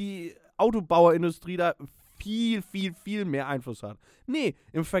ob jetzt die Autobauerindustrie da viel, viel, viel mehr Einfluss hat. Nee,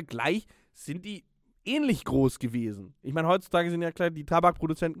 im Vergleich sind die ähnlich groß gewesen. Ich meine, heutzutage sind ja die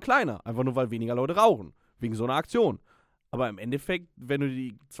Tabakproduzenten kleiner, einfach nur weil weniger Leute rauchen, wegen so einer Aktion. Aber im Endeffekt, wenn du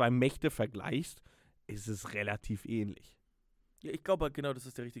die zwei Mächte vergleichst, ist es relativ ähnlich. Ja, ich glaube halt genau, das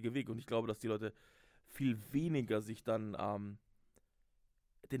ist der richtige Weg. Und ich glaube, dass die Leute viel weniger sich dann,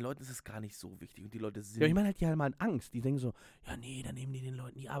 den Leuten ist es gar nicht so wichtig. Und die Leute sind. Ja, ich meine halt, die haben halt Angst. Die denken so, ja nee, dann nehmen die den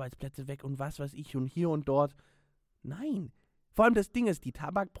Leuten die Arbeitsplätze weg und was weiß ich und hier und dort. Nein. Vor allem das Ding ist, die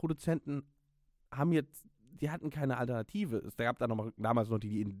Tabakproduzenten die hatten keine Alternative. Es gab da damals noch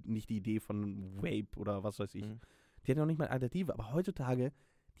nicht die Idee von Vape oder was weiß ich. Mhm. Die hatten noch nicht mal eine Alternative. Aber heutzutage,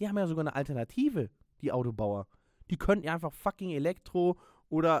 die haben ja sogar eine Alternative, die Autobauer. Die könnten ja einfach fucking Elektro-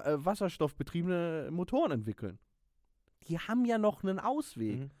 oder wasserstoffbetriebene Motoren entwickeln. Die haben ja noch einen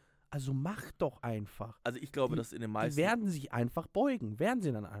Ausweg. Mhm. Also mach doch einfach. Also ich glaube, dass in den meisten. Die werden sich einfach beugen. Werden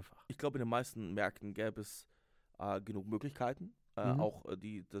sie dann einfach. Ich glaube, in den meisten Märkten gäbe es genug Möglichkeiten, auch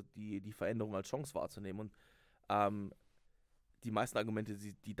die Veränderung als Chance wahrzunehmen. Und die meisten Argumente,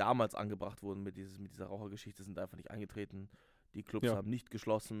 die damals angebracht wurden mit dieser Rauchergeschichte, sind einfach nicht eingetreten. Die Clubs haben nicht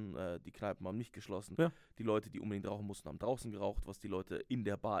geschlossen, die Kneipen haben nicht geschlossen. Ja. Die Leute, die unbedingt rauchen mussten, haben draußen geraucht, was die Leute in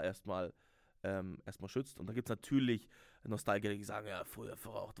der Bar erstmal schützt. Und da gibt es natürlich Nostalgiker, die sagen, ja, früher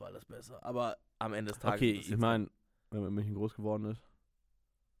verraucht war alles besser. Aber am Ende des Tages. Okay, ich meine, wenn man in München groß geworden ist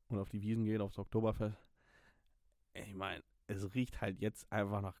und auf die Wiesen geht, aufs Oktoberfest, ich meine, es riecht halt jetzt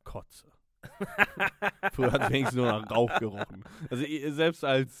einfach nach Kotze. Früher hat es wenigstens nur nach Rauch gerochen. Also selbst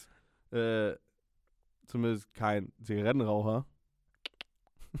als zumindest kein Zigarettenraucher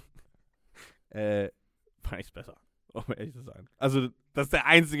fand ich es besser, um ehrlich zu sein. Also das ist der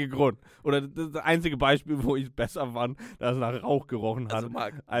einzige Grund. Oder das einzige Beispiel, wo ich es besser fand, dass es nach Rauch gerochen hat, Also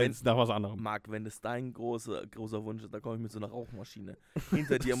Marc, als nach was anderem. Marc, wenn das dein großer Wunsch ist, dann komme ich mit so einer Rauchmaschine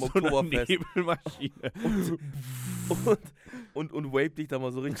hinter dir am So eine Oktoberfest Nebelmaschine. und vape dich da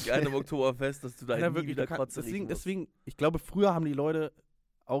mal so richtig ein am Oktoberfest, dass du da Ja, nie wirklich, wieder Kotze riechen musst. deswegen, ich glaube, früher haben die Leute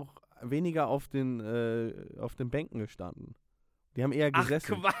auch weniger auf den Bänken gestanden. Die haben eher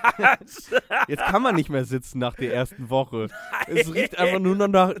gesessen. Quatsch! Jetzt kann man nicht mehr sitzen nach der ersten Woche. Es riecht einfach nur noch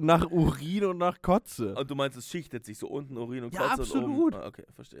nach Urin und nach Kotze. Und du meinst, es schichtet sich so unten Urin und Ja, Kotze absolut. und oben? Okay,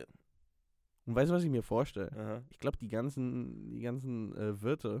 verstehe. Und weißt du, was ich mir vorstelle? Aha. Ich glaube, die ganzen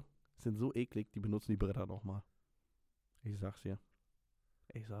Wirte sind so eklig, die benutzen die Bretter nochmal. Ich sag's dir.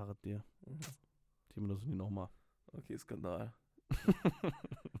 Ich sage dir. Die benutzen die nochmal. Okay, Skandal.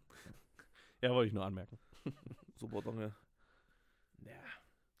 Ja, wollte ich nur anmerken. Super, Donge. Ja.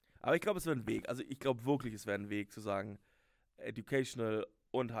 Aber ich glaube, es wäre ein Weg. Also ich glaube wirklich, es wäre ein Weg zu sagen, educational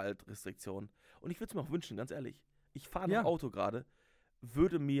und halt Restriktion. Und ich würde es mir auch wünschen, ganz ehrlich. Ich fahre noch Auto gerade.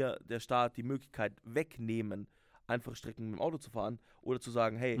 Würde mir der Staat die Möglichkeit wegnehmen, einfache Strecken mit dem Auto zu fahren oder zu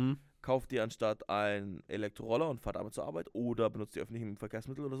sagen, hey, kauf dir anstatt einen Elektroroller und fahr damit zur Arbeit oder benutzt die öffentlichen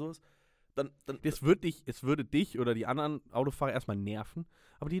Verkehrsmittel oder sowas, dann Es würde dich oder die anderen Autofahrer erstmal nerven,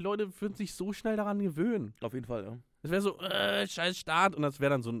 aber die Leute würden sich so schnell daran gewöhnen. auf jeden Fall, ja. Es wäre so, scheiß Start, und das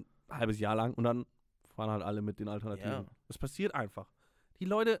wäre dann so ein halbes Jahr lang und dann fahren halt alle mit den Alternativen. Ja. Das passiert einfach. Die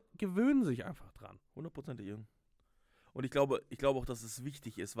Leute gewöhnen sich einfach dran. 100%, Jürgen. Und ich glaube auch, dass es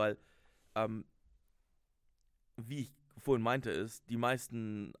wichtig ist, weil, wie ich vorhin meinte, ist, die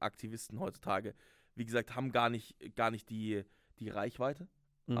meisten Aktivisten heutzutage, wie gesagt, haben gar nicht die Reichweite,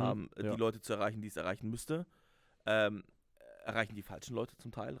 die Leute zu erreichen, die es erreichen müsste. Erreichen die falschen Leute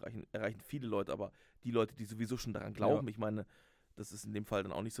zum Teil, erreichen viele Leute, aber die Leute, die sowieso schon daran glauben, ich meine, das ist in dem Fall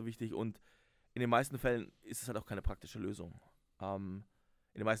dann auch nicht so wichtig. Und in den meisten Fällen ist es halt auch keine praktische Lösung. In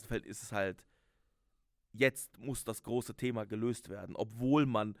den meisten Fällen ist es halt, jetzt muss das große Thema gelöst werden, obwohl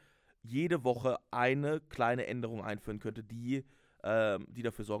man jede Woche eine kleine Änderung einführen könnte, die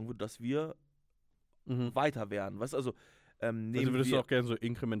dafür sorgen würde, dass wir weiter wären. Weißt du, also würdest du auch gerne so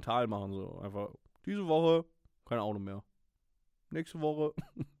inkremental machen, so einfach diese Woche kein Auto mehr. Nächste Woche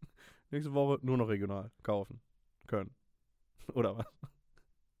nur noch regional kaufen können. Oder was?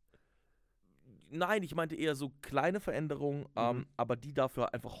 Nein, ich meinte eher so kleine Veränderungen, aber die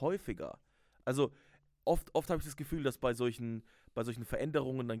dafür einfach häufiger. Also oft habe ich das Gefühl, dass bei solchen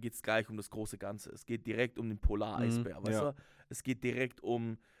Veränderungen, dann geht es gleich um das große Ganze. Es geht direkt um den Polareisbär, weißt du? Es geht direkt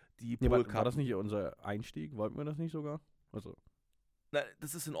um die Polkappen. War das nicht unser Einstieg? Wollten wir das nicht sogar? Also. Nein,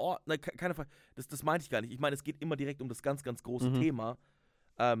 das ist in Ordnung. Nein, keine Frage. Das meinte ich gar nicht. Ich meine, es geht immer direkt um das ganz, ganz große Thema.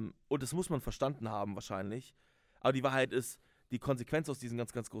 Und das muss man verstanden haben wahrscheinlich. Aber die Wahrheit ist, die Konsequenz aus diesen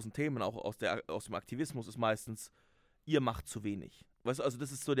ganz, ganz großen Themen, auch aus dem Aktivismus, ist meistens, ihr macht zu wenig. Weißt du, also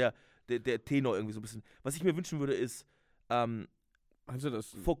das ist so der Tenor irgendwie so ein bisschen. Was ich mir wünschen würde, ist,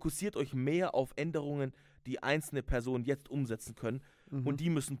 fokussiert euch mehr auf Änderungen, die einzelne Personen jetzt umsetzen können. Und die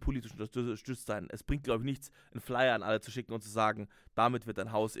müssen politisch unterstützt sein. Es bringt, glaube ich, nichts, einen Flyer an alle zu schicken und zu sagen, damit wird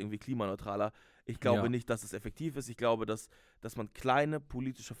dein Haus irgendwie klimaneutraler. Ich glaube nicht, dass es effektiv ist. Ich glaube, dass man kleine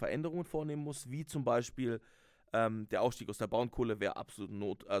politische Veränderungen vornehmen muss, wie zum Beispiel der Ausstieg aus der Braunkohle wäre absolut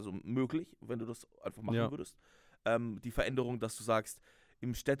möglich, wenn du das einfach machen würdest. die Veränderung, dass du sagst,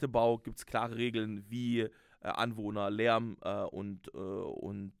 im Städtebau gibt es klare Regeln, wie Anwohner Lärm und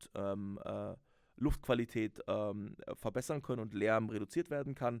Luftqualität verbessern können und Lärm reduziert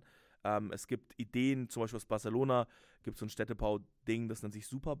werden kann. Es gibt Ideen, zum Beispiel aus Barcelona gibt es so ein Städtebau-Ding, das nennt sich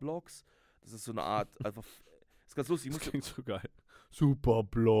Superblocks. Das ist so eine Art, einfach, ist ganz lustig. Das klingt so geil.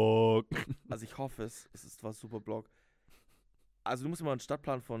 Superblock. Also ich hoffe es ist was Superblock. Also du musst dir mal einen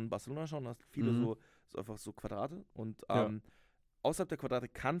Stadtplan von Barcelona schauen, hast viele so einfach so Quadrate und außerhalb der Quadrate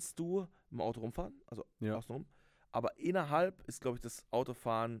kannst du mit dem Auto rumfahren, also außenrum, aber innerhalb ist, glaube ich, das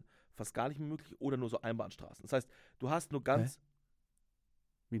Autofahren fast gar nicht mehr möglich oder nur so Einbahnstraßen. Das heißt, du hast nur ganz...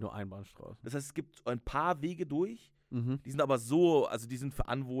 Wie nur Einbahnstraßen. Das heißt, es gibt ein paar Wege durch, Mhm. die sind aber so, also die sind für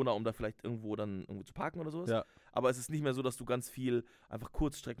Anwohner, um da vielleicht irgendwo zu parken oder sowas. Ja. Aber es ist nicht mehr so, dass du ganz viel einfach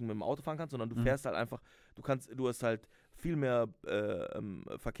Kurzstrecken mit dem Auto fahren kannst, sondern du fährst halt einfach, du hast halt viel mehr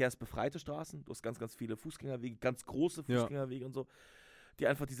verkehrsbefreite Straßen, du hast ganz, ganz viele Fußgängerwege, ganz große Fußgängerwege und so, die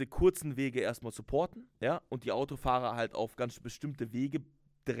einfach diese kurzen Wege erstmal supporten, ja, und die Autofahrer halt auf ganz bestimmte Wege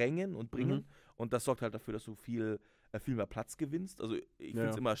drängen und bringen. Und das sorgt halt dafür, dass du viel mehr Platz gewinnst. Also ich finde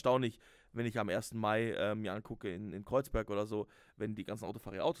es immer erstaunlich, wenn ich am 1. Mai mir angucke in Kreuzberg oder so, wenn die ganzen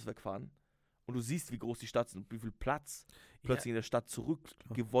Autofahrer ihre Autos wegfahren und du siehst, wie groß die Stadt ist und wie viel Platz plötzlich in der Stadt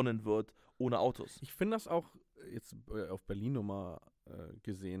zurückgewonnen wird ohne Autos. Ich finde das auch jetzt auf Berlin nochmal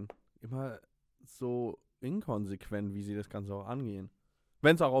gesehen, immer so inkonsequent, wie sie das Ganze auch angehen.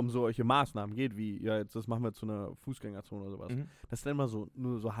 Wenn es auch um solche Maßnahmen geht, wie, ja, jetzt das machen wir zu einer Fußgängerzone oder sowas. Das ist dann immer so,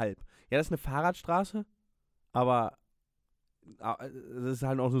 nur so halb. Ja, das ist eine Fahrradstraße, aber das ist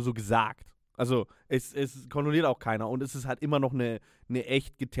halt auch nur so gesagt. Also, es kontrolliert auch keiner und es ist halt immer noch eine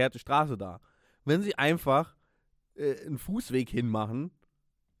echt geteerte Straße da. Wenn sie einfach einen Fußweg hinmachen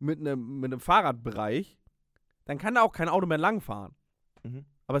mit einem Fahrradbereich, dann kann da auch kein Auto mehr langfahren.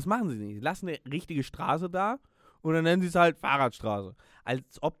 Aber das machen sie nicht. Sie lassen eine richtige Straße da und dann nennen sie es halt Fahrradstraße.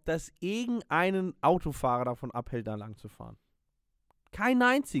 Als ob das irgendeinen Autofahrer davon abhält, da lang zu fahren. Keinen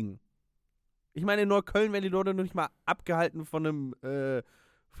einzigen. Ich meine, in Neukölln werden die Leute noch nicht mal abgehalten von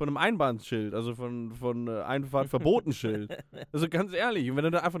einem Einbahnschild, also von Einfahrtverbotenschild. Also ganz ehrlich, und wenn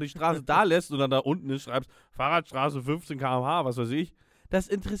du da einfach die Straße da lässt und dann da unten ist, schreibst Fahrradstraße 15 km/h, was weiß ich, das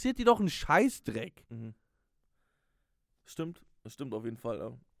interessiert die doch einen Scheißdreck. Stimmt, das stimmt auf jeden Fall.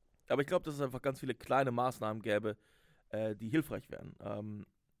 Ja. Aber ich glaube, dass es einfach ganz viele kleine Maßnahmen gäbe, die hilfreich wären.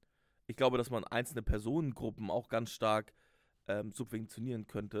 Ich glaube, dass man einzelne Personengruppen auch ganz stark subventionieren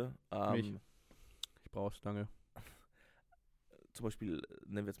könnte. Ich brauch's, danke. Zum Beispiel,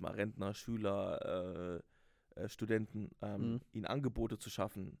 nennen wir jetzt mal Rentner, Schüler, Studenten, ihnen Angebote zu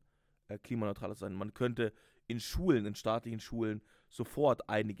schaffen, klimaneutral zu sein. Man könnte in staatlichen Schulen sofort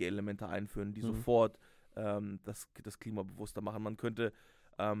einige Elemente einführen, die sofort das Klima bewusster machen. Man könnte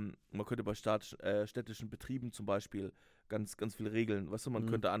bei städtischen Betrieben zum Beispiel ganz, ganz viele Regeln, weißt du, man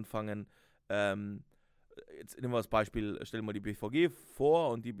könnte anfangen, jetzt nehmen wir das Beispiel, stellen wir die BVG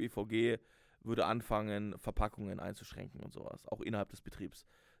vor und die BVG würde anfangen, Verpackungen einzuschränken und sowas, auch innerhalb des Betriebs.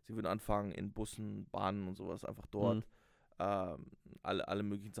 Sie würden anfangen, in Bussen, Bahnen und sowas einfach dort alle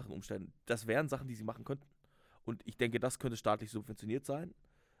möglichen Sachen umstellen. Das wären Sachen, die sie machen könnten. Und ich denke, das könnte staatlich subventioniert sein.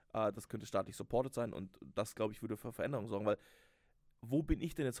 Das könnte staatlich supported sein. Und das, glaube ich, würde für Veränderungen sorgen. Weil, wo bin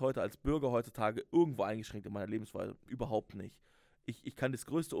ich denn jetzt heute als Bürger heutzutage irgendwo eingeschränkt in meiner Lebensweise? Überhaupt nicht. Ich kann das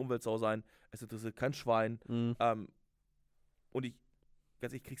größte Umweltsau sein. Es interessiert kein Schwein. Und ich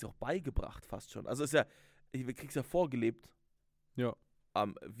krieg's auch beigebracht fast schon. Also ich krieg's ja vorgelebt. Ja.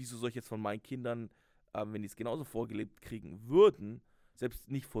 Wieso soll ich jetzt von meinen Kindern, wenn die es genauso vorgelebt kriegen würden, selbst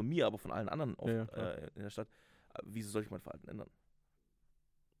nicht von mir, aber von allen anderen in der Stadt, wieso soll ich mein Verhalten ändern?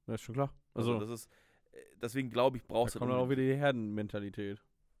 Ja, ist schon klar. Also das ist, deswegen glaube ich, brauchst du kommt dann auch wieder die Herdenmentalität.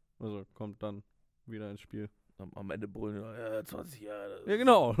 Also kommt dann wieder ins Spiel. Am Ende brüllen, 20 Jahre. Ja,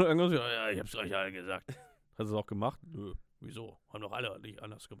 genau. Ja, ich hab's euch alle gesagt. Hast du es auch gemacht? Nö. Wieso? Haben doch alle nicht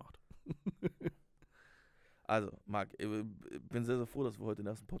anders gemacht. Also, Marc, ich bin sehr, sehr froh, dass wir heute den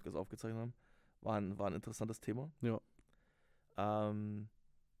ersten Podcast aufgezeichnet haben. War ein interessantes Thema. Ja.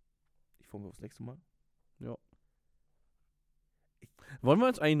 Ich freue mich aufs nächste Mal. Ja. Wollen wir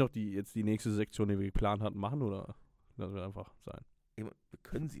uns eigentlich noch die nächste Sektion, die wir geplant hatten, machen oder lassen wir einfach sein? Wir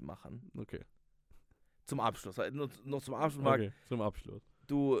können sie machen. Okay. Zum Abschluss. Noch zum Abschluss, Marc. Okay, zum Abschluss.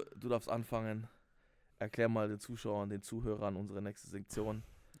 Du darfst anfangen. Erklär mal den Zuschauern, den Zuhörern unsere nächste Sektion.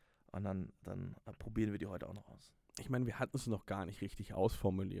 Und dann probieren wir die heute auch noch aus. Ich meine, wir hatten es noch gar nicht richtig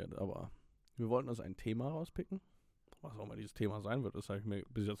ausformuliert, aber wir wollten uns ein Thema rauspicken. Was auch immer dieses Thema sein wird, das habe ich mir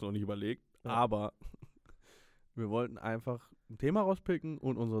bis jetzt noch nicht überlegt. Ja. Aber wir wollten einfach ein Thema rauspicken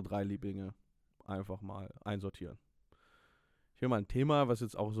und unsere 3 Lieblinge einfach mal einsortieren. Ich will mal ein Thema, was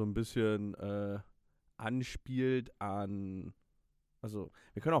jetzt auch so ein bisschen anspielt an, also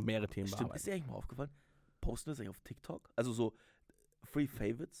wir können auch mehrere Themen Stimmt, bearbeiten. ist dir eigentlich mal aufgefallen? Posten das eigentlich auf TikTok? Also so Free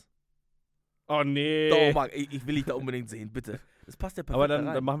Favorites? Oh nee. Doch, Marc, ich will dich da unbedingt sehen, bitte. Das passt ja perfekt Aber da dann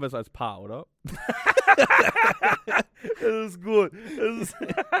rein. machen wir es als Paar, oder? Das ist gut.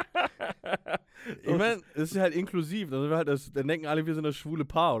 Ich meine, es ist halt inklusiv. Dann denken alle, wir sind das schwule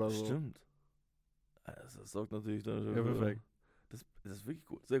Paar oder so. Stimmt. Das sorgt natürlich dann. Ja, perfekt. Das ist wirklich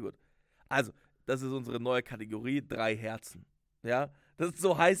gut, sehr gut. Also, das ist unsere neue Kategorie, 3 Herzen. Ja, das ist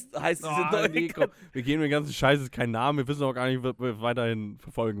so heißt diese neue Nee, komm, wir gehen mit dem ganzen Scheiß, ist kein Name. Wir wissen auch gar nicht, was wir weiterhin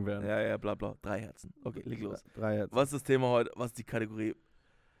verfolgen werden. Ja, bla bla. 3 Herzen. Okay, leg los. 3 Herzen. Was ist das Thema heute? Was ist die Kategorie?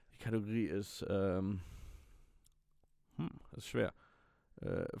 Die Kategorie ist, das ist schwer.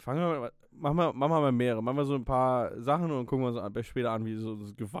 Machen wir mal mehrere. Machen wir so ein paar Sachen und gucken wir uns später an, wie so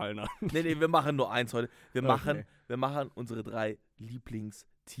das gefallen hat. Nee, wir machen nur eins heute. Wir Okay. machen unsere 3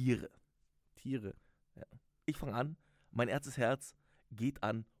 Lieblingstiere. Tiere. Ich fange an. Mein erstes Herz geht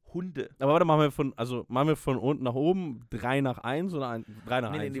an Hunde. Aber warte, machen wir von unten nach oben 3 nach 1 oder 3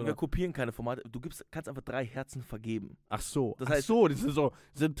 nach 1? Nee, oder? wir kopieren keine Formate. Du kannst einfach 3 Herzen vergeben. Ach so. Das heißt-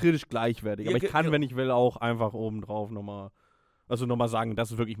 die sind theoretisch gleichwertig. Ja, Aber ich kann, genau. wenn ich will, auch einfach oben drauf nochmal sagen,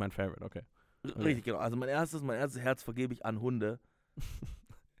 das ist wirklich mein Favorite, okay. Richtig, genau. Also mein erstes Herz vergebe ich an Hunde.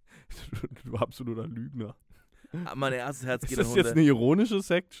 Du absoluter Lügner. Mein erstes Herz Ist geht an das Hunde. jetzt eine ironische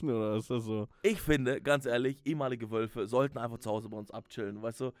Section oder ist das so? Ich finde, ganz ehrlich, ehemalige Wölfe sollten einfach zu Hause bei uns abchillen.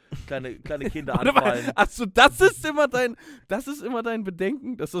 Weißt du, kleine Kinder Warte mal, anfallen. achso, das ist immer dein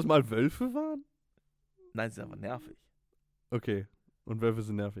Bedenken, dass das mal Wölfe waren? Nein, sie sind einfach nervig. Okay. Und Wölfe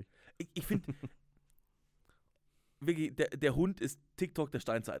sind nervig. Ich finde, wirklich, der Hund ist TikTok der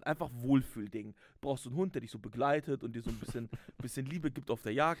Steinzeit. Einfach Wohlfühlding. Du brauchst so einen Hund, der dich so begleitet und dir so ein bisschen Liebe gibt auf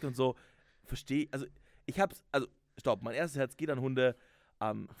der Jagd und so. Stopp, mein erstes Herz geht an Hunde.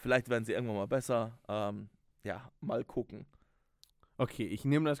 Vielleicht werden sie irgendwann mal besser. Mal gucken. Okay, ich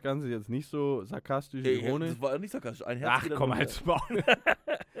nehme das Ganze jetzt nicht so sarkastisch, ironisch. Das war nicht sarkastisch. Ein Herz Ach geht an komm, Hunde. halt's Maul.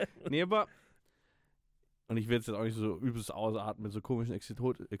 Nee, aber. Und ich will jetzt auch nicht so übelst ausatmen mit so komischen,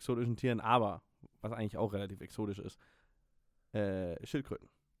 exotischen Tieren, aber was eigentlich auch relativ exotisch ist, Schildkröten.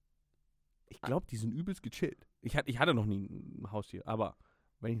 Ich glaube, die sind übelst gechillt. Ich hatte noch nie ein Haustier, aber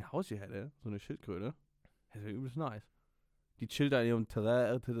wenn ich ein Haustier hätte, so eine Schildkröte, das wäre übelst nice. Die chillt da in ihrem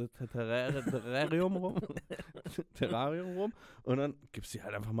Terrarium rum. Terrarium rum. Und dann gibst du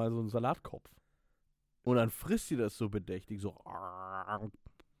halt einfach mal so einen Salatkopf. Und dann frisst sie das so bedächtig, so.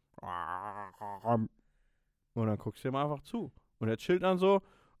 Und dann guckst du ihm einfach zu. Und er chillt dann so.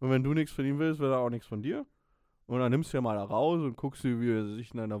 Und wenn du nichts von ihm willst, will er auch nichts von dir. Und dann nimmst du ihn mal da raus und guckst du, wie er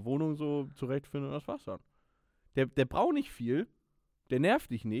sich in deiner Wohnung so zurechtfindet. Und das war's dann. Der braucht nicht viel. Der nervt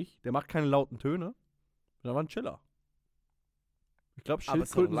dich nicht. Der macht keine lauten Töne. Der war ein Chiller. Ich glaube, Aber es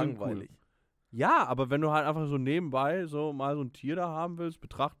ist doch Schildkröten sind langweilig. cool. Ja, aber wenn du halt einfach so nebenbei so mal so ein Tier da haben willst,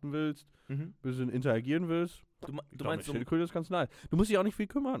 betrachten willst, ein bisschen interagieren willst, Du ich glaub, meinst, eine Schildkröte ist ganz nice. Du musst dich auch nicht viel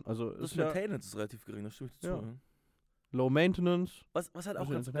kümmern. Also das ist ja Maintenance ist relativ gering, das stimmt Ja. zu. Low Maintenance. Was halt auch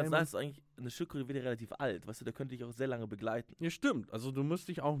Bisschen ganz Entertainment. nice ist, eigentlich, eine Schildkröte wird ja relativ alt, weißt du, der könnte dich auch sehr lange begleiten. Ja, stimmt. Also du musst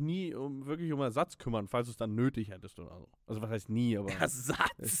dich auch nie wirklich um Ersatz kümmern, falls du es dann nötig hättest oder so. Also was heißt nie, aber...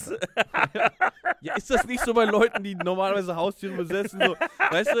 Ersatz! Ja, ist das nicht so bei Leuten, die normalerweise Haustiere besetzen? So,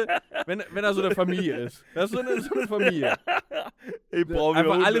 weißt du, wenn da so eine Familie ist. Das ist so eine Familie. Ich brauche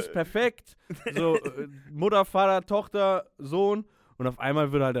Einfach alles perfekt. So Mutter, Vater, Tochter, Sohn. Und auf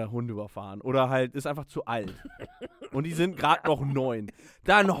einmal wird halt der Hund überfahren. Oder halt ist einfach zu alt. Und die sind gerade noch 9.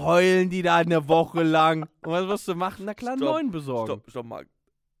 Dann heulen die da eine Woche lang. Und was wirst du machen? Na klar, einen Stopp, neuen besorgen. Stopp, Marc.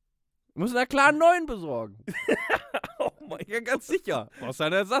 Du musst na klar einen neuen besorgen. Oh mein Ja, ganz sicher. Du brauchst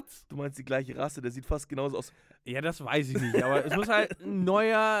einen Ersatz. Du meinst die gleiche Rasse, der sieht fast genauso aus. Ja, das weiß ich nicht. Aber es muss halt ein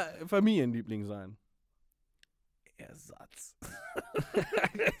neuer Familienliebling sein. Ersatz.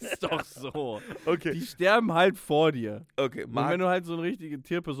 Ist doch so. Okay. Die sterben halt vor dir. Okay, Und Marc, wenn du halt so eine richtige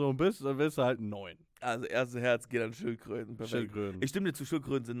Tierperson bist, dann wirst du halt einen neuen. also erstes Herz geht an Schildkröten. Perfekt. Schildkröten. Ich stimme dir zu,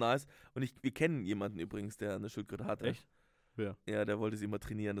 Schildkröten sind nice. Und wir kennen jemanden übrigens, der eine Schildkröte hatte. Echt? Wer? Ja, der wollte sie immer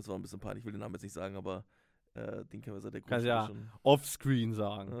trainieren, das war ein bisschen peinlich. Ich will den Namen jetzt nicht sagen, aber den kennen wir seit der Kannst Grundschule ja schon. Offscreen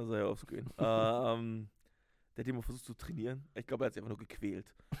sagen. Ja, sei ja offscreen. Der hat immer versucht zu trainieren. Ich glaube, er hat sich einfach nur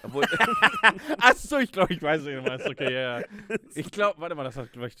gequält. Achso, ich glaube, ich weiß, was du meinst. Okay, ja. Ich glaube, warte mal, das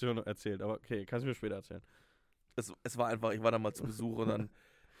hast du schon erzählt. Aber okay, kannst du mir später erzählen. Es war einfach, ich war da mal zu Besuch und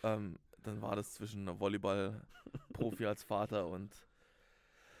dann war das zwischen einer Volleyball-Profi als Vater und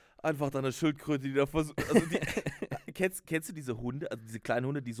einfach dann eine Schildkröte, die da versucht. Also kennst du diese Hunde, also diese kleinen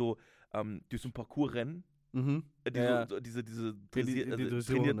Hunde, die so durch so einen Parcours rennen? Mhm. Diese die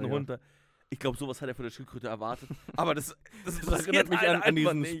trainierten ja. Hunde. Ich glaube, sowas hat er von der Schildkröte erwartet. Aber das Das erinnert mich an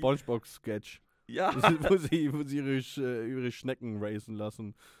diesen nicht. Spongebob-Sketch. Ja. wo sie ihre Schnecken racen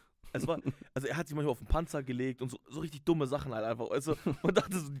lassen. Also er hat sich manchmal auf den Panzer gelegt und so richtig dumme Sachen halt einfach. Also, und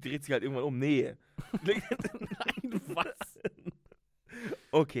dachte so, die dreht sich halt irgendwann um. Nee. Nein, was?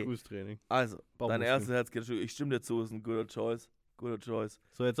 Okay. Gutes Training. Also, dein Bauchmuskeln. erster Herzkirche, ich stimme dir zu, ist ein guter Choice. Guter Choice.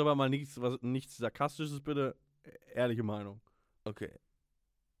 So, jetzt aber mal nichts Sarkastisches, bitte. Ehrliche Meinung. Okay.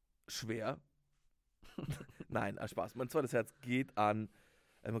 Schwer. Nein, Spaß. Mein zweites Herz geht an,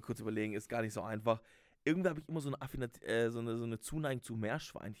 mal kurz überlegen, ist gar nicht so einfach. Irgendwie habe ich immer so eine Affinität, so eine Zuneigung zu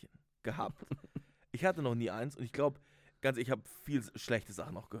Meerschweinchen gehabt. Ich hatte noch nie eins und ich glaube, ich habe viel schlechte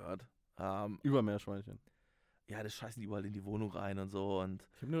Sachen auch gehört. Über Meerschweinchen. Ja, das scheißen die überall in die Wohnung rein und so. Und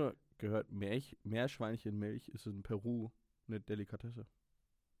Ich habe nur gehört, Meerschweinchenmilch ist in Peru eine Delikatesse.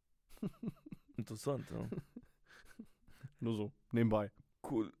 interessant, ja. Nur so, nebenbei.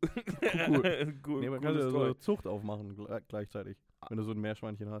 Cool. Nee, man kann ja so Zucht aufmachen gleichzeitig, wenn du so ein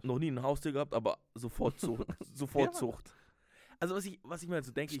Meerschweinchen hast. Noch nie ein Haustier gehabt, aber sofort Zucht. Sofort Ja. Zucht. Also was ich mir halt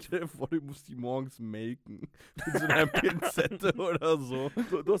so denke, Stell dir vor, du musst die morgens melken. Mit so einer Pinzette oder so.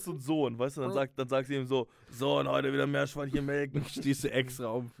 du hast so einen Sohn, weißt du, dann sagst du ihm so, Sohn, heute wieder Meerschweinchen melken. Dann stehst du extra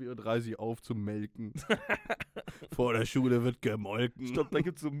um 4:30 Uhr auf zum Melken. Vor der Schule wird gemolken. Ich glaube, da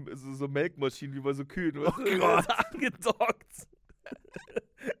gibt es so Melkmaschinen wie bei so Kühen. Oh Gott. Angedockt.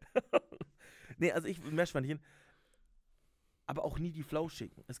 Nee, also Meerschweinchen, aber auch nie die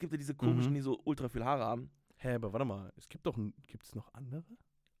Flauschigen. Es gibt ja diese komischen, die so ultra viel Haare haben. Hä, aber warte mal, gibt's noch andere?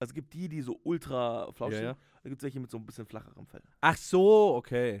 Also es gibt die so ultra flauschig. Ja. Da gibt es welche mit so ein bisschen flacherem Fell. Ach so,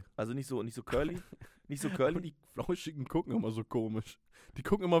 okay. Also nicht so curly. Nicht so Aber curly. die Flauschigen gucken immer so komisch. Die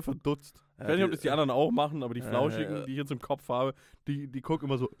gucken immer verdutzt. Ja, Ich weiß nicht, ob das die anderen auch machen, aber die Flauschigen, ja. die ich jetzt im Kopf habe, die gucken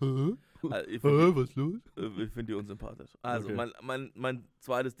immer so, Also ich was ist los? finde die unsympathisch. Also Okay. mein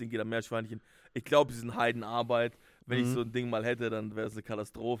zweites Ding geht am Meerschweinchen. Ich glaube, sie sind Heidenarbeit. Wenn ich Mhm. so ein Ding mal hätte, dann wäre es eine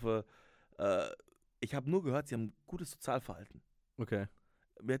Katastrophe. Ich habe nur gehört, sie haben ein gutes Sozialverhalten. Okay.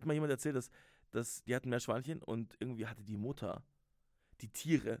 Mir hat mal jemand erzählt, dass die hatten Meerschweinchen und irgendwie hatte die Mutter die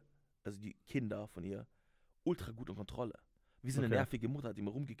Tiere, also die Kinder von ihr, ultra gut in Kontrolle. Wie so eine Okay. nervige Mutter hat die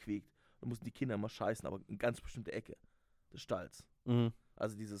immer rumgequäkt und mussten die Kinder immer scheißen, aber in ganz bestimmte Ecke des Stalls. Mhm.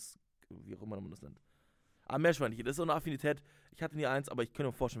 Also dieses, wie auch immer man das nennt. Aber Meerschweinchen, das ist so eine Affinität. Ich hatte nie eins, aber ich könnte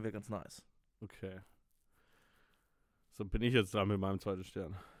mir vorstellen, wäre ganz nice. Okay. So bin ich jetzt dran mit meinem zweiten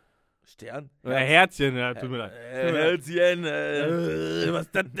Stern. Stern? Herzchen, ja, tut mir leid. Herzchen, Was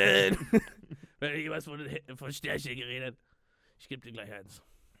ist das denn? Wenn ich was von Sternchen geredet. Ich gebe dir gleich eins.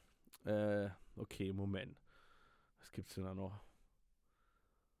 Okay, Moment. Was gibt's denn da noch?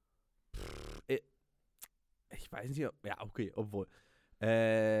 Ich weiß nicht, ja, okay, obwohl.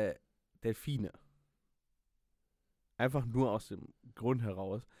 Delfine. Einfach nur aus dem Grund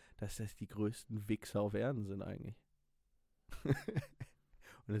heraus, dass das die größten Wichser auf Erden sind eigentlich.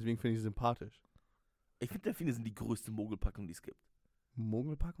 Und deswegen finde ich sie sympathisch. Ich finde, Delfine sind die größte Mogelpackung, die es gibt.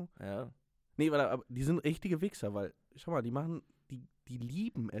 Mogelpackung? Ja. Nee, aber die sind richtige Wichser, weil, schau mal, die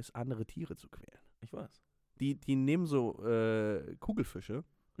lieben es, andere Tiere zu quälen. Ich weiß. Die nehmen so Kugelfische.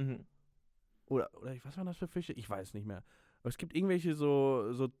 Mhm. Oder was waren das für Fische? Ich weiß nicht mehr. Aber es gibt irgendwelche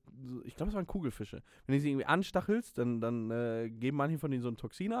so ich glaube, es waren Kugelfische. Wenn du sie irgendwie anstachelst, dann geben manche von denen so ein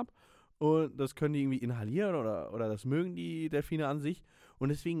Toxin ab. Und das können die irgendwie inhalieren oder das mögen die Delfine an sich. Und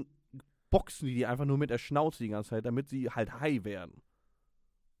deswegen boxen die einfach nur mit der Schnauze die ganze Zeit, damit sie halt high werden.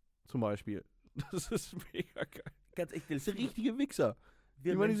 Zum Beispiel. Das ist mega geil. Ganz echt, Das sind Delfine. richtige Wichser.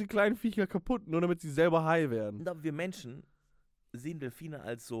 Wir, Die machen diese kleinen Viecher kaputt, nur damit sie selber high werden. wir Menschen sehen Delfine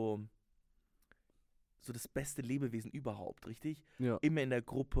als so das beste Lebewesen überhaupt, richtig? Ja. Immer in der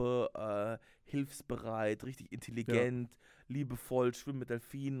Gruppe, hilfsbereit, richtig intelligent, liebevoll, schwimmen mit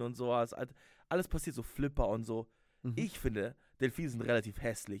Delfinen und sowas. Alles passiert so Flipper und so. Mhm. Ich finde, Delfine sind relativ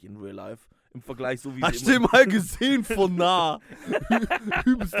hässlich in Real Life. Im Vergleich so wie Hast sie du den mal gesehen von nah?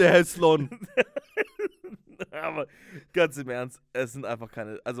 Übelst der Hässlon. Aber ganz im Ernst, es sind einfach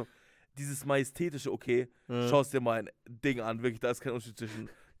keine. Also, dieses majestätische, okay, schau dir mal ein Ding an, wirklich, da ist kein Unterschied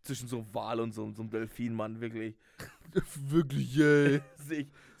zwischen so einem Wal und so einem Delfin, Mann, wirklich. Wirklich, ey.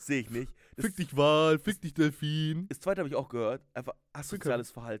 Seh ich nicht. Fick dich Wal, fick dich Delfin. Das zweite habe ich auch gehört, einfach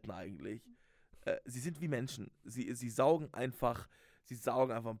asoziales Verhalten eigentlich. Sie sind wie Menschen. Sie saugen einfach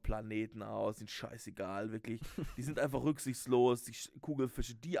einen Planeten aus, sind scheißegal, wirklich. Die sind einfach rücksichtslos, die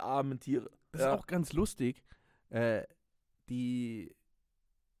Kugelfische, die armen Tiere. Das ist auch ganz lustig.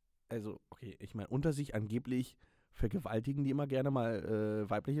 Also, okay, ich meine, unter sich angeblich vergewaltigen die immer gerne mal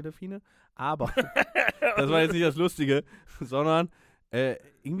weibliche Delfine, aber das war jetzt nicht das Lustige, sondern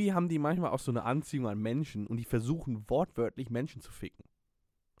irgendwie haben die manchmal auch so eine Anziehung an Menschen und die versuchen wortwörtlich Menschen zu ficken.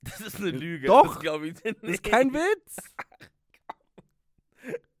 Das ist eine Lüge. Doch. Das glaube ich nicht. Das ist kein Witz.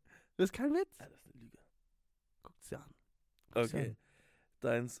 Das ist kein Witz. Ja, das ist eine Lüge. Guckt's dir an. Guckt's dir Okay. an.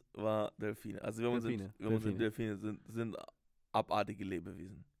 Deins war Delfine. Also Delfine. Delfine sind abartige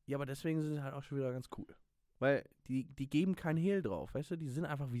Lebewesen. Ja, aber deswegen sind sie halt auch schon wieder ganz cool. Weil die geben keinen Hehl drauf, weißt du? Die sind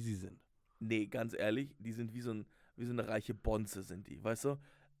einfach, wie sie sind. Nee, ganz ehrlich, die sind wie so eine reiche Bonze sind die, weißt du?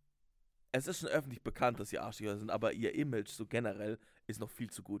 Es ist schon öffentlich bekannt, dass sie Arschlöcher sind, aber ihr Image so generell ist noch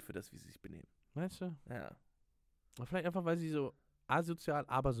viel zu gut für das, wie sie sich benehmen. Weißt du? Ja. Und vielleicht einfach, weil sie so asozial,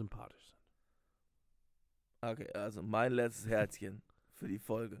 aber sympathisch sind. Okay, also mein letztes Herzchen für die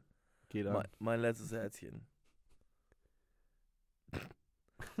Folge. Geht an. Mein letztes Herzchen.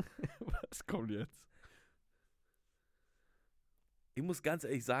 Was kommt jetzt? Ich muss ganz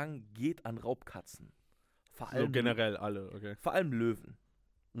ehrlich sagen, geht an Raubkatzen. Vor So allem, generell alle, okay. vor allem Löwen.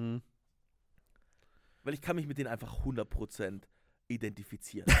 Mhm. Weil ich kann mich mit denen einfach 100%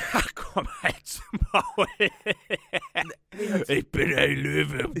 identifizieren. Ach komm, halt's Maul. Ich bin ein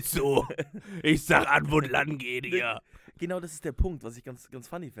Löwe im Zoo. Ich sag an, wo lang geht hier. Genau, das ist der Punkt, was ich ganz, ganz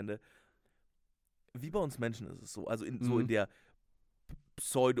funny finde. Wie bei uns Menschen ist es so. Also so in der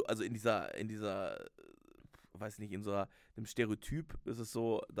Pseudo, also in dieser, weiß nicht, in so einem Stereotyp ist es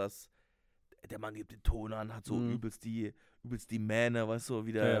so, dass der Mann gibt den Ton an, hat so übelst die Mähne, weißt du,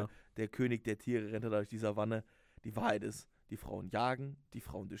 wie der König der Tiere rennt da durch die Savanne. Die Wahrheit ist, die Frauen jagen, die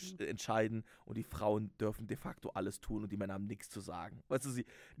Frauen entscheiden und die Frauen dürfen de facto alles tun und die Männer haben nichts zu sagen. Weißt du,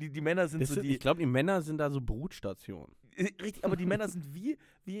 die Männer sind so die... Ich glaube, die Männer sind da so Brutstationen. Richtig, aber die Männer sind wie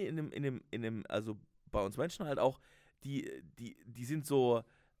in einem, also bei uns Menschen halt auch, die sind so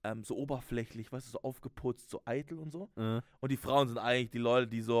oberflächlich, weißt du, so aufgeputzt, so eitel und so. Und die Frauen sind eigentlich die Leute,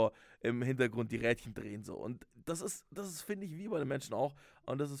 die so im Hintergrund die Rädchen drehen so. Und das ist finde ich, wie bei den Menschen auch.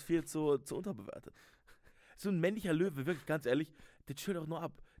 Und das ist viel zu unterbewertet. So ein männlicher Löwe, wirklich ganz ehrlich, der chillt auch nur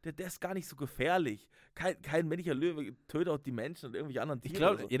ab. Der ist gar nicht so gefährlich. Kein männlicher Löwe tötet auch die Menschen und irgendwelche anderen Tiere. Ich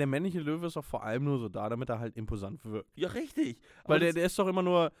glaube, so. der männliche Löwe ist auch vor allem nur so da, damit er halt imposant wirkt. Ja, richtig. Weil der ist doch immer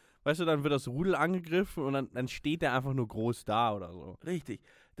nur, weißt du, dann wird das Rudel angegriffen und dann steht der einfach nur groß da oder so. Richtig.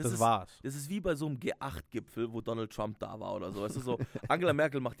 Das war's. Das ist wie bei so einem G8-Gipfel, wo Donald Trump da war oder so. Weißt du, so, Angela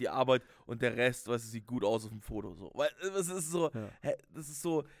Merkel macht die Arbeit und der Rest, weißt du, sieht gut aus auf dem Foto. So. Weil das ist so, das ist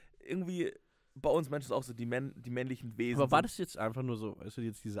so irgendwie bei uns Menschen auch so die männlichen Wesen. Aber war das jetzt einfach nur so, weißt du,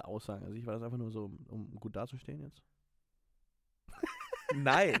 jetzt diese Aussagen? Also war das einfach nur so, um gut dazustehen jetzt?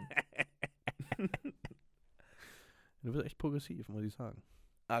 Nein. Du bist echt progressiv, muss ich sagen.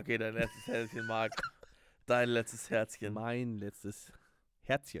 Okay, dein letztes Herzchen, Marc. Dein letztes Herzchen. Mein letztes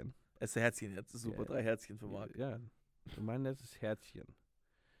Herzchen. Es ist ein Herzchen jetzt. Super, 3 Herzchen für Marc. Ja, mein letztes Herzchen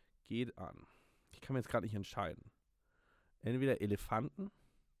geht an. Ich kann mir jetzt gerade nicht entscheiden. Entweder Elefanten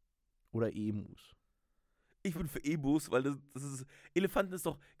oder Emus. Ich bin für Emus, weil das ist. Elefanten ist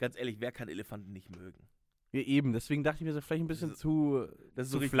doch, ganz ehrlich, wer kann Elefanten nicht mögen? Ja, eben, deswegen dachte ich mir, das ist vielleicht ein bisschen zu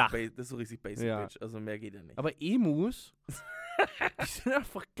flach. Das ist so richtig basic, Ja. Bitch. Also mehr geht ja nicht. Aber Emus, die sind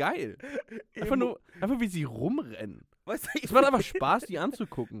einfach geil. Einfach wie sie rumrennen. Weißt du, Es macht einfach Spaß, die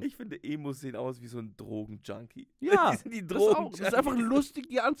anzugucken. Ich finde, Emus sehen aus wie so ein Drogenjunkie. Ja, die sind die das ist Drogenjunkies. einfach lustig,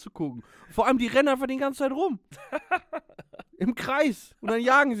 die anzugucken. Vor allem, die rennen einfach die ganze Zeit rum. Im Kreis. Und dann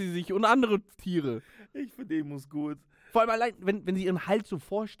jagen sie sich und andere Tiere. Ich finde Emus gut. Vor allem allein, wenn sie ihren Hals so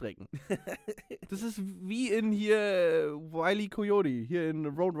vorstrecken. Das ist wie in hier Wile E. Coyote. Hier in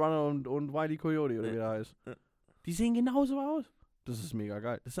Roadrunner und Wile E. Coyote, oder wie der heißt. Ja. Die sehen genauso aus. Das ist mega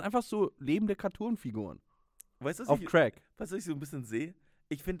geil. Das sind einfach so lebende Cartoon-Figuren. Weißt du, Auf Crack. was ich so ein bisschen sehe?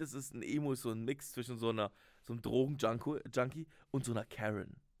 Ich finde, es ist ein Emo, ist so ein Mix zwischen so einem Drogenjunkie und so einer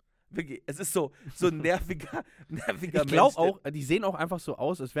Karen. Wirklich, es ist so ein nerviger Ich Mensch. glaube auch, die sehen auch einfach so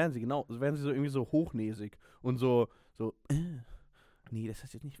aus, als wären sie so irgendwie so hochnäsig und so, nee, das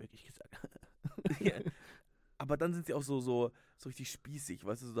hast du jetzt nicht wirklich gesagt. Ja. Aber dann sind sie auch so richtig spießig,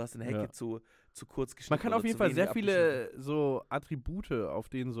 weißt du, du hast eine Hecke zu kurz geschnitten. Man kann auf oder jeden zu Fall wenig sehr abgeschnitten. viele so Attribute auf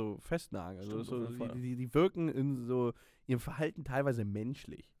denen so festnageln. Also Stimmt, auf jeden Fall. die wirken in so ihrem Verhalten teilweise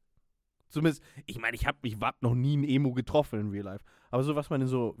menschlich. Zumindest, ich meine, ich hab noch nie ein Emo getroffen in Real Life. Aber so, was man in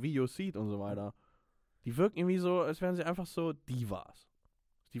so Videos sieht und so weiter, die wirken irgendwie so, als wären sie einfach so Divas.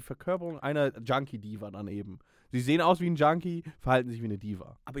 Die Verkörperung einer Junkie-Diva dann eben. Sie sehen aus wie ein Junkie, verhalten sich wie eine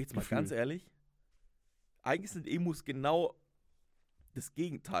Diva. Aber jetzt mal Gefühl. ganz ehrlich, eigentlich sind Emus genau das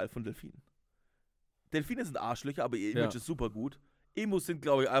Gegenteil von Delfinen. Delfine sind Arschlöcher, aber ihr Image ist super gut. Emus sind,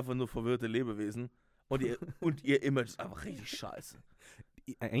 glaube ich, einfach nur verwirrte Lebewesen. Und ihr Image ist einfach richtig scheiße.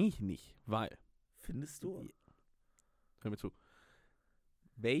 Eigentlich nicht, weil, Findest du? hör mir zu,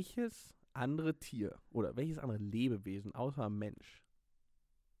 welches andere Tier oder welches andere Lebewesen außer ein Mensch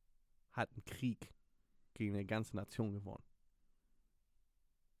hat einen Krieg gegen eine ganze Nation gewonnen?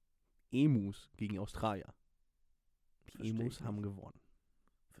 Emus gegen Australier. Die Versteh Emus ich haben gewonnen.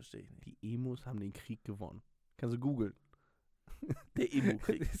 verstehe ich nicht. Die Emus haben den Krieg gewonnen. Kannst du googeln. Der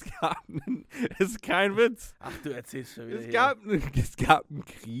Emo-Krieg. Es ist kein Witz. Ach, du erzählst schon wieder Es gab einen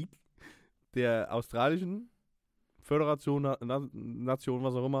Krieg der australischen Föderation, Nation,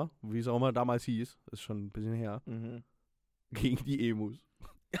 was auch immer, wie es auch immer damals hieß, ist schon ein bisschen her, gegen die Emus.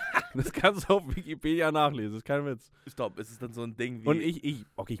 Das kannst du auf Wikipedia nachlesen, ist kein Witz. Stopp, es ist dann so ein Ding wie...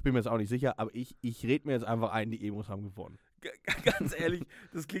 Und ich bin mir jetzt auch nicht sicher, aber ich rede mir jetzt einfach ein, die Emus haben gewonnen. Ganz ehrlich,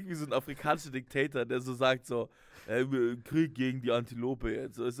 das klingt wie so ein afrikanischer Diktator, der so sagt so, Krieg gegen die Antilope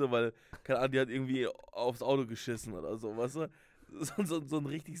jetzt, weißt du, weil, keine Ahnung, die hat irgendwie aufs Auto geschissen oder so, weißt du? So ein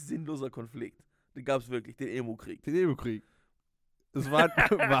richtig sinnloser Konflikt. Den gab es wirklich, den Emo-Krieg. Den Emo-Krieg. Es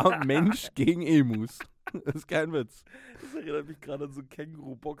war Mensch gegen Emus. Das ist kein Witz. Das erinnert mich gerade an so einen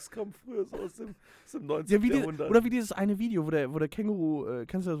Känguru-Boxkampf früher, so aus dem 19. Ja, Jahrhundert. oder wie dieses eine Video, wo der Känguru,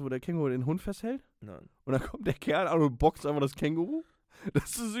 kennst du das, wo der Känguru den Hund festhält? Nein. Und dann kommt der Kerl an und boxt einfach das Känguru.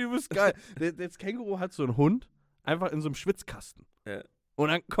 Das ist übelst geil. Das Känguru hat so einen Hund, einfach in so einem Schwitzkasten. Ja. Und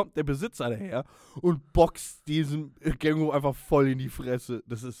dann kommt der Besitzer daher und boxt diesem Känguru einfach voll in die Fresse.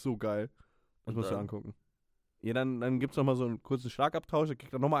 Das ist so geil. Das musst du angucken. Ja, dann gibt's nochmal so einen kurzen Schlagabtausch, der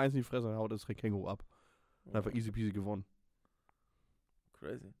kriegt dann nochmal eins in die Fresse und haut das Känguru ab. Und einfach easy peasy gewonnen.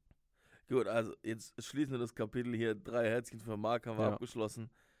 Crazy. Gut, also jetzt schließen wir das Kapitel hier. 3 Herzchen für Mark haben wir abgeschlossen.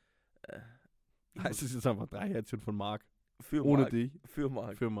 Heißt es jetzt einfach 3 Herzchen von Mark? Für Ohne Mark. dich? Für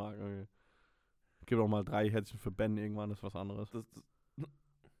Mark. Für Mark, okay. Gib auch mal 3 Herzchen für Ben irgendwann, das ist was anderes.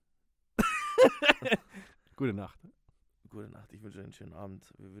 Gute Nacht. Gute Nacht, ich wünsche euch einen schönen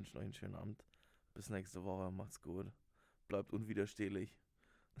Abend. Wir wünschen euch einen schönen Abend. Bis nächste Woche, macht's gut. Bleibt unwiderstehlich.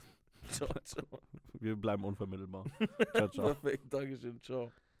 Ciao, ciao. Wir bleiben unvermittelbar. Ciao, ciao. Perfekt, Dankeschön,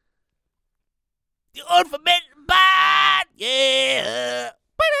 ciao. Die Unvermittelbaren, yeah!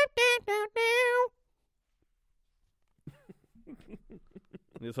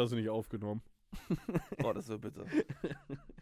 Jetzt hast du nicht aufgenommen. Oh, das war bitter.